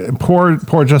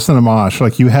poor Justin Amash,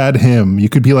 like you had him, you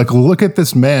could be like, look at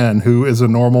this man who is a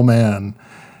normal man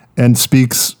and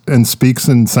speaks in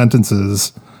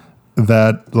sentences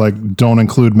that like don't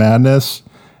include madness,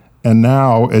 and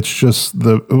now it's just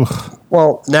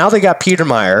Well, now they got Peter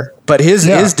Meyer, but his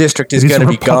district is going to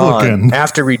be gone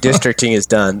after redistricting is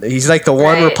done. He's like the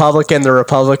one Republican. The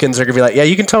Republicans are going to be like, yeah,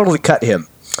 you can totally cut him.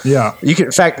 Yeah, you can.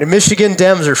 In fact, the Michigan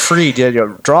Dems are free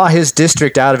to draw his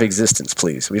district out of existence,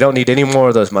 please. We don't need any more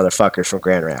of those motherfuckers from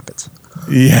Grand Rapids.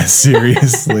 Yeah,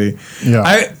 seriously.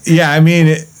 I mean,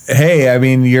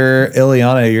 you're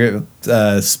Ileana. Your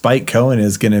Spike Cohen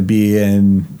is going to be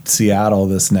in Seattle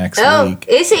this next week. Oh,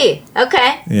 is he?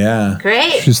 Okay. Yeah.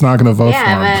 Great. She's not going to vote for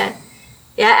him.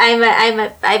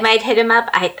 I might hit him up.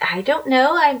 I don't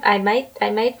know. I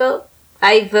might vote.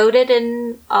 I voted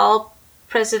in all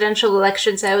presidential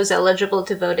elections I was eligible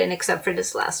to vote in, except for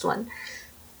this last one.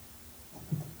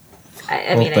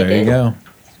 I did. There you go.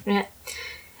 Yeah.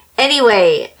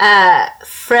 Anyway,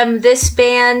 from this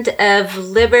band of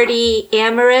liberty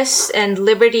amorous and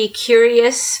liberty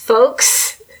curious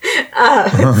folks,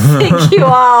 thank you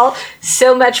all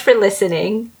so much for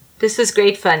listening. This was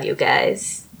great fun, you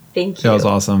guys. Thank you. That was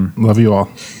awesome. Love you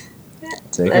all.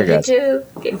 Take care, guys. Love you too.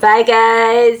 Okay, bye,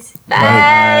 guys.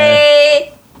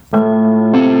 Bye.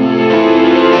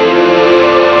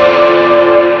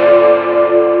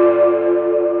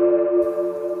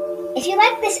 If you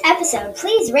like this episode,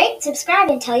 please rate, subscribe,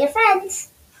 and tell your friends.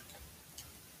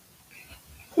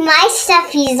 My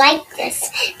stuffies like this.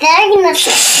 They're gonna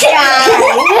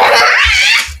subscribe.